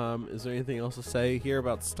 guys, is there anything else to say here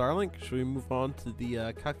about Starlink? Should we move on to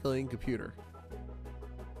the calculating computer?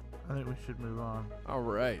 I think we should move on. All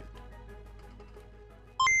right.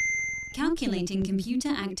 Calculating computer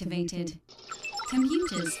activated.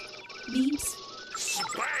 Computers. Beeps.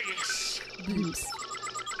 Space! Boops.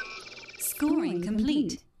 Scoring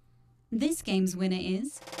complete. This game's winner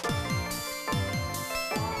is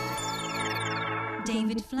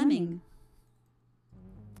David Fleming.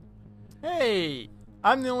 Hey,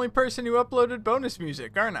 I'm the only person who uploaded bonus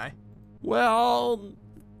music, aren't I? Well,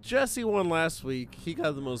 Jesse won last week. He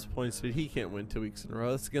got the most points, but he can't win 2 weeks in a row.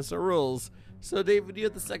 That's against our rules. So, David, you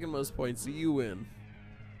have the second most points, so you win.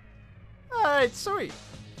 Alright, sweet.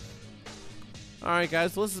 All right,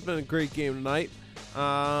 guys. Well, this has been a great game tonight.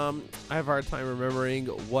 I have a hard time remembering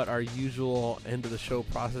what our usual end of the show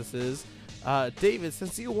process is. David,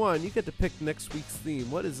 since you won, you get to pick next week's theme.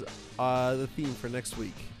 What is the theme for next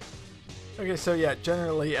week? Okay, so yeah,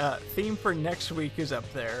 generally, theme for next week is up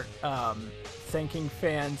there. Thanking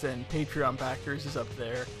fans and Patreon backers is up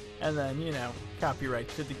there. And then, you know, copyright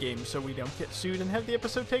to the game so we don't get sued and have the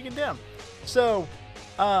episode taken down. So,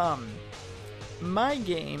 my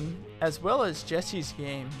game, as well as Jesse's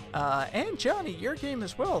game, and Johnny, your game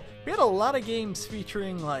as well, we had a lot of games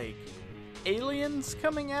featuring, like, aliens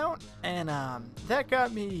coming out, and that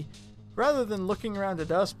got me, rather than looking around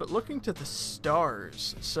at us, but looking to the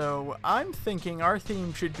stars. So I'm thinking our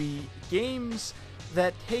theme should be games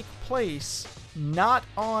that take place not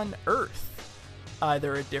on Earth.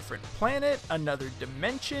 Either a different planet, another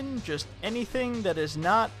dimension, just anything that is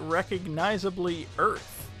not recognizably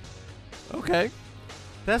Earth. Okay.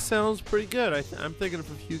 That sounds pretty good. I'm thinking of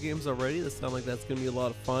a few games already that sound like that's going to be a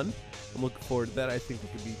lot of fun. I'm looking forward to that. I think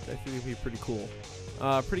it'd be pretty cool.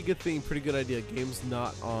 Pretty good theme, pretty good idea. Games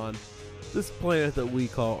not on this planet that we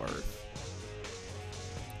call Earth.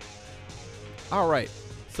 All right.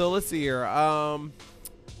 So let's see here.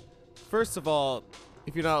 First of all,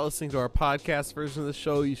 if you're not listening to our podcast version of the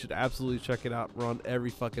show, you should absolutely check it out. We're on every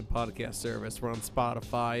fucking podcast service. We're on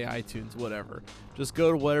Spotify, iTunes, whatever. Just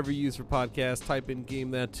go to whatever you use for podcasts, type in Game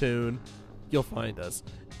That Tune, you'll find us.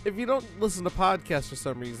 If you don't listen to podcasts for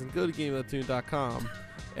some reason, go to GameThatTune.com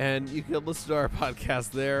and you can listen to our podcast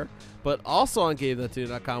there. But also on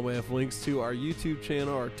GameThatTune.com, we have links to our YouTube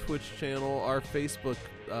channel, our Twitch channel, our Facebook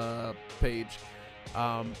page.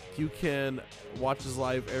 You can watch us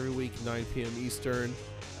live every week, 9 p.m. Eastern.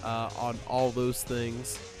 on all those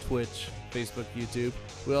things: Twitch, Facebook, YouTube.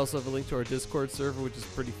 We also have a link to our Discord server, which is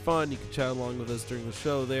pretty fun. You can chat along with us during the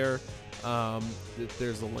show there.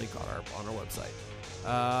 There's a link on our website.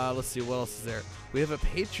 Let's see, what else is there? We have a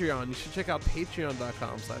Patreon. You should check out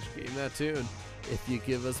patreon.com/GameThatTune. If you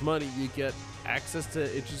give us money, you get access to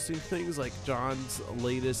interesting things like John's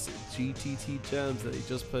latest GTT gems that he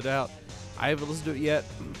just put out. I haven't listened to it yet,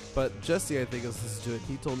 but Jesse, I think, has listened to it.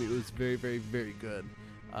 He told me it was very, very, very good.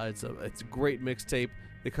 It's a great mixtape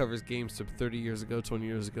that covers games from 30 years ago, 20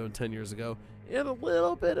 years ago, and 10 years ago, and a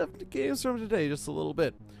little bit of games from today, just a little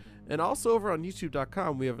bit. And also over on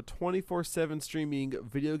YouTube.com, we have a 24/7 streaming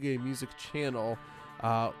video game music channel,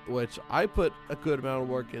 which I put a good amount of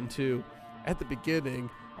work into at the beginning.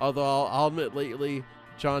 Although I'll admit, lately,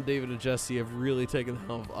 John, David, and Jesse have really taken the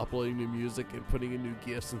helm of uploading new music and putting in new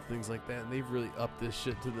gifts and things like that, and they've really upped this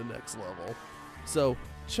shit to the next level. So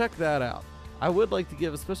check that out. I would like to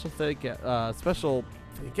give a special special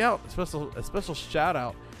shout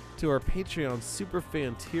out to our Patreon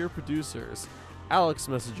superfan tier producers: Alex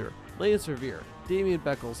Messenger, Lance Revere, Damian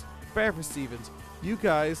Beckles, Bradford Stevens. You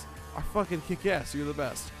guys are fucking kick-ass. You're the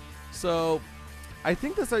best. So I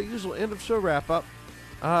think that's our usual end of show wrap up.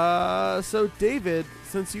 So David,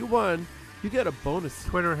 since you won, you get a bonus.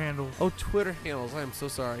 Twitter handles. Oh, Twitter handles. I am so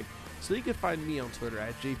sorry. So you can find me on Twitter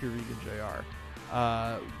at JPReganJR.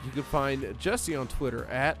 You can find Jesse on Twitter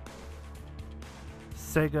at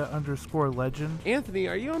Sega_legend. Anthony,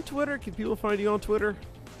 are you on Twitter? Can people find you on Twitter?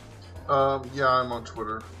 Yeah, I'm on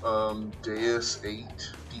Twitter.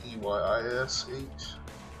 Deus8, DEYIS8.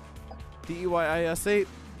 DEYIS8.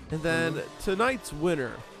 And then tonight's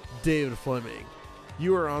winner, David Fleming.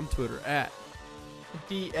 You are on Twitter at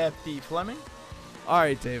DFD Fleming. All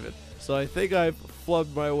right, David. So I think I've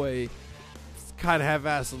flubbed my way kind of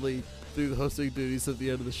half-assedly through the hosting duties at the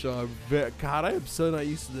end of the show. God, I am so not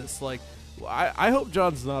used to this. Like, I hope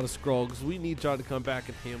John's not a scroll, because we need John to come back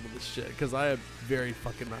and handle this shit, because I am very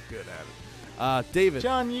fucking not good at it. David.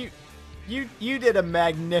 John, you did a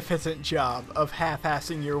magnificent job of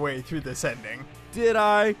half-assing your way through this ending. Did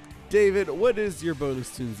I? David, what is your bonus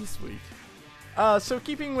tunes this week? So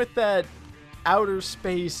keeping with that outer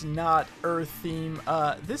space, not Earth theme,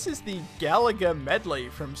 this is the Galaga medley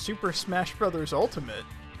from Super Smash Bros. Ultimate.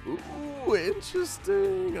 Ooh,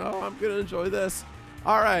 interesting. Oh, I'm going to enjoy this.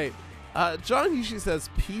 All right. John usually says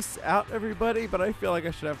peace out, everybody, but I feel like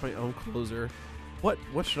I should have my own closer. What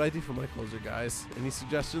should I do for my closer, guys? Any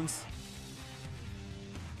suggestions?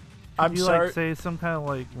 I'm you sorry. Like say some kind of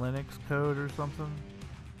like Linux code or something?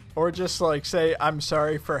 Or just like say, I'm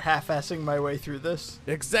sorry for half-assing my way through this.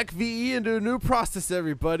 Exec VE into a new process,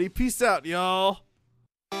 everybody. Peace out, y'all.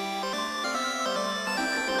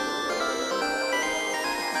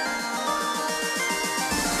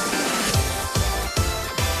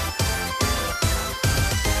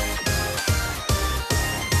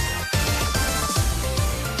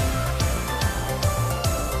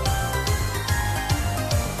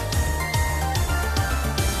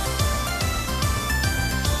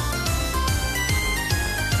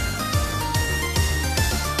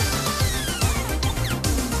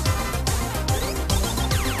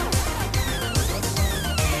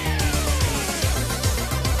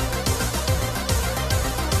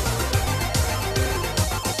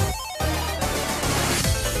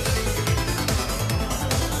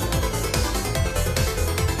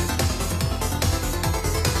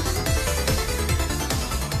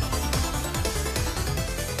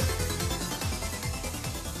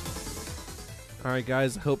 Alright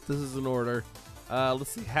guys, I hope this is in order.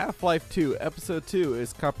 Let's see, Half-Life 2, Episode 2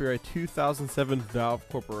 is copyright 2007 Valve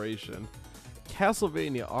Corporation.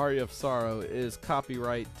 Castlevania Aria of Sorrow is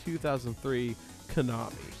copyright 2003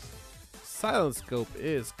 Konami. Silent Scope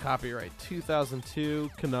is copyright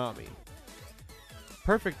 2002 Konami.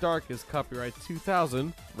 Perfect Dark is copyright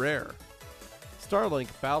 2000 Rare. Starlink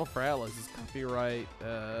Battle for Atlas is copyright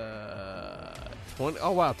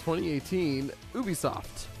 2018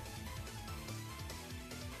 Ubisoft.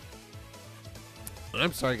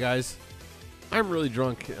 I'm sorry, guys. I'm really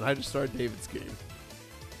drunk, and I just started David's game.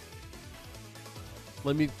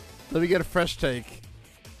 Let me get a fresh take.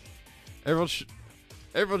 Everyone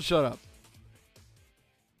shut up.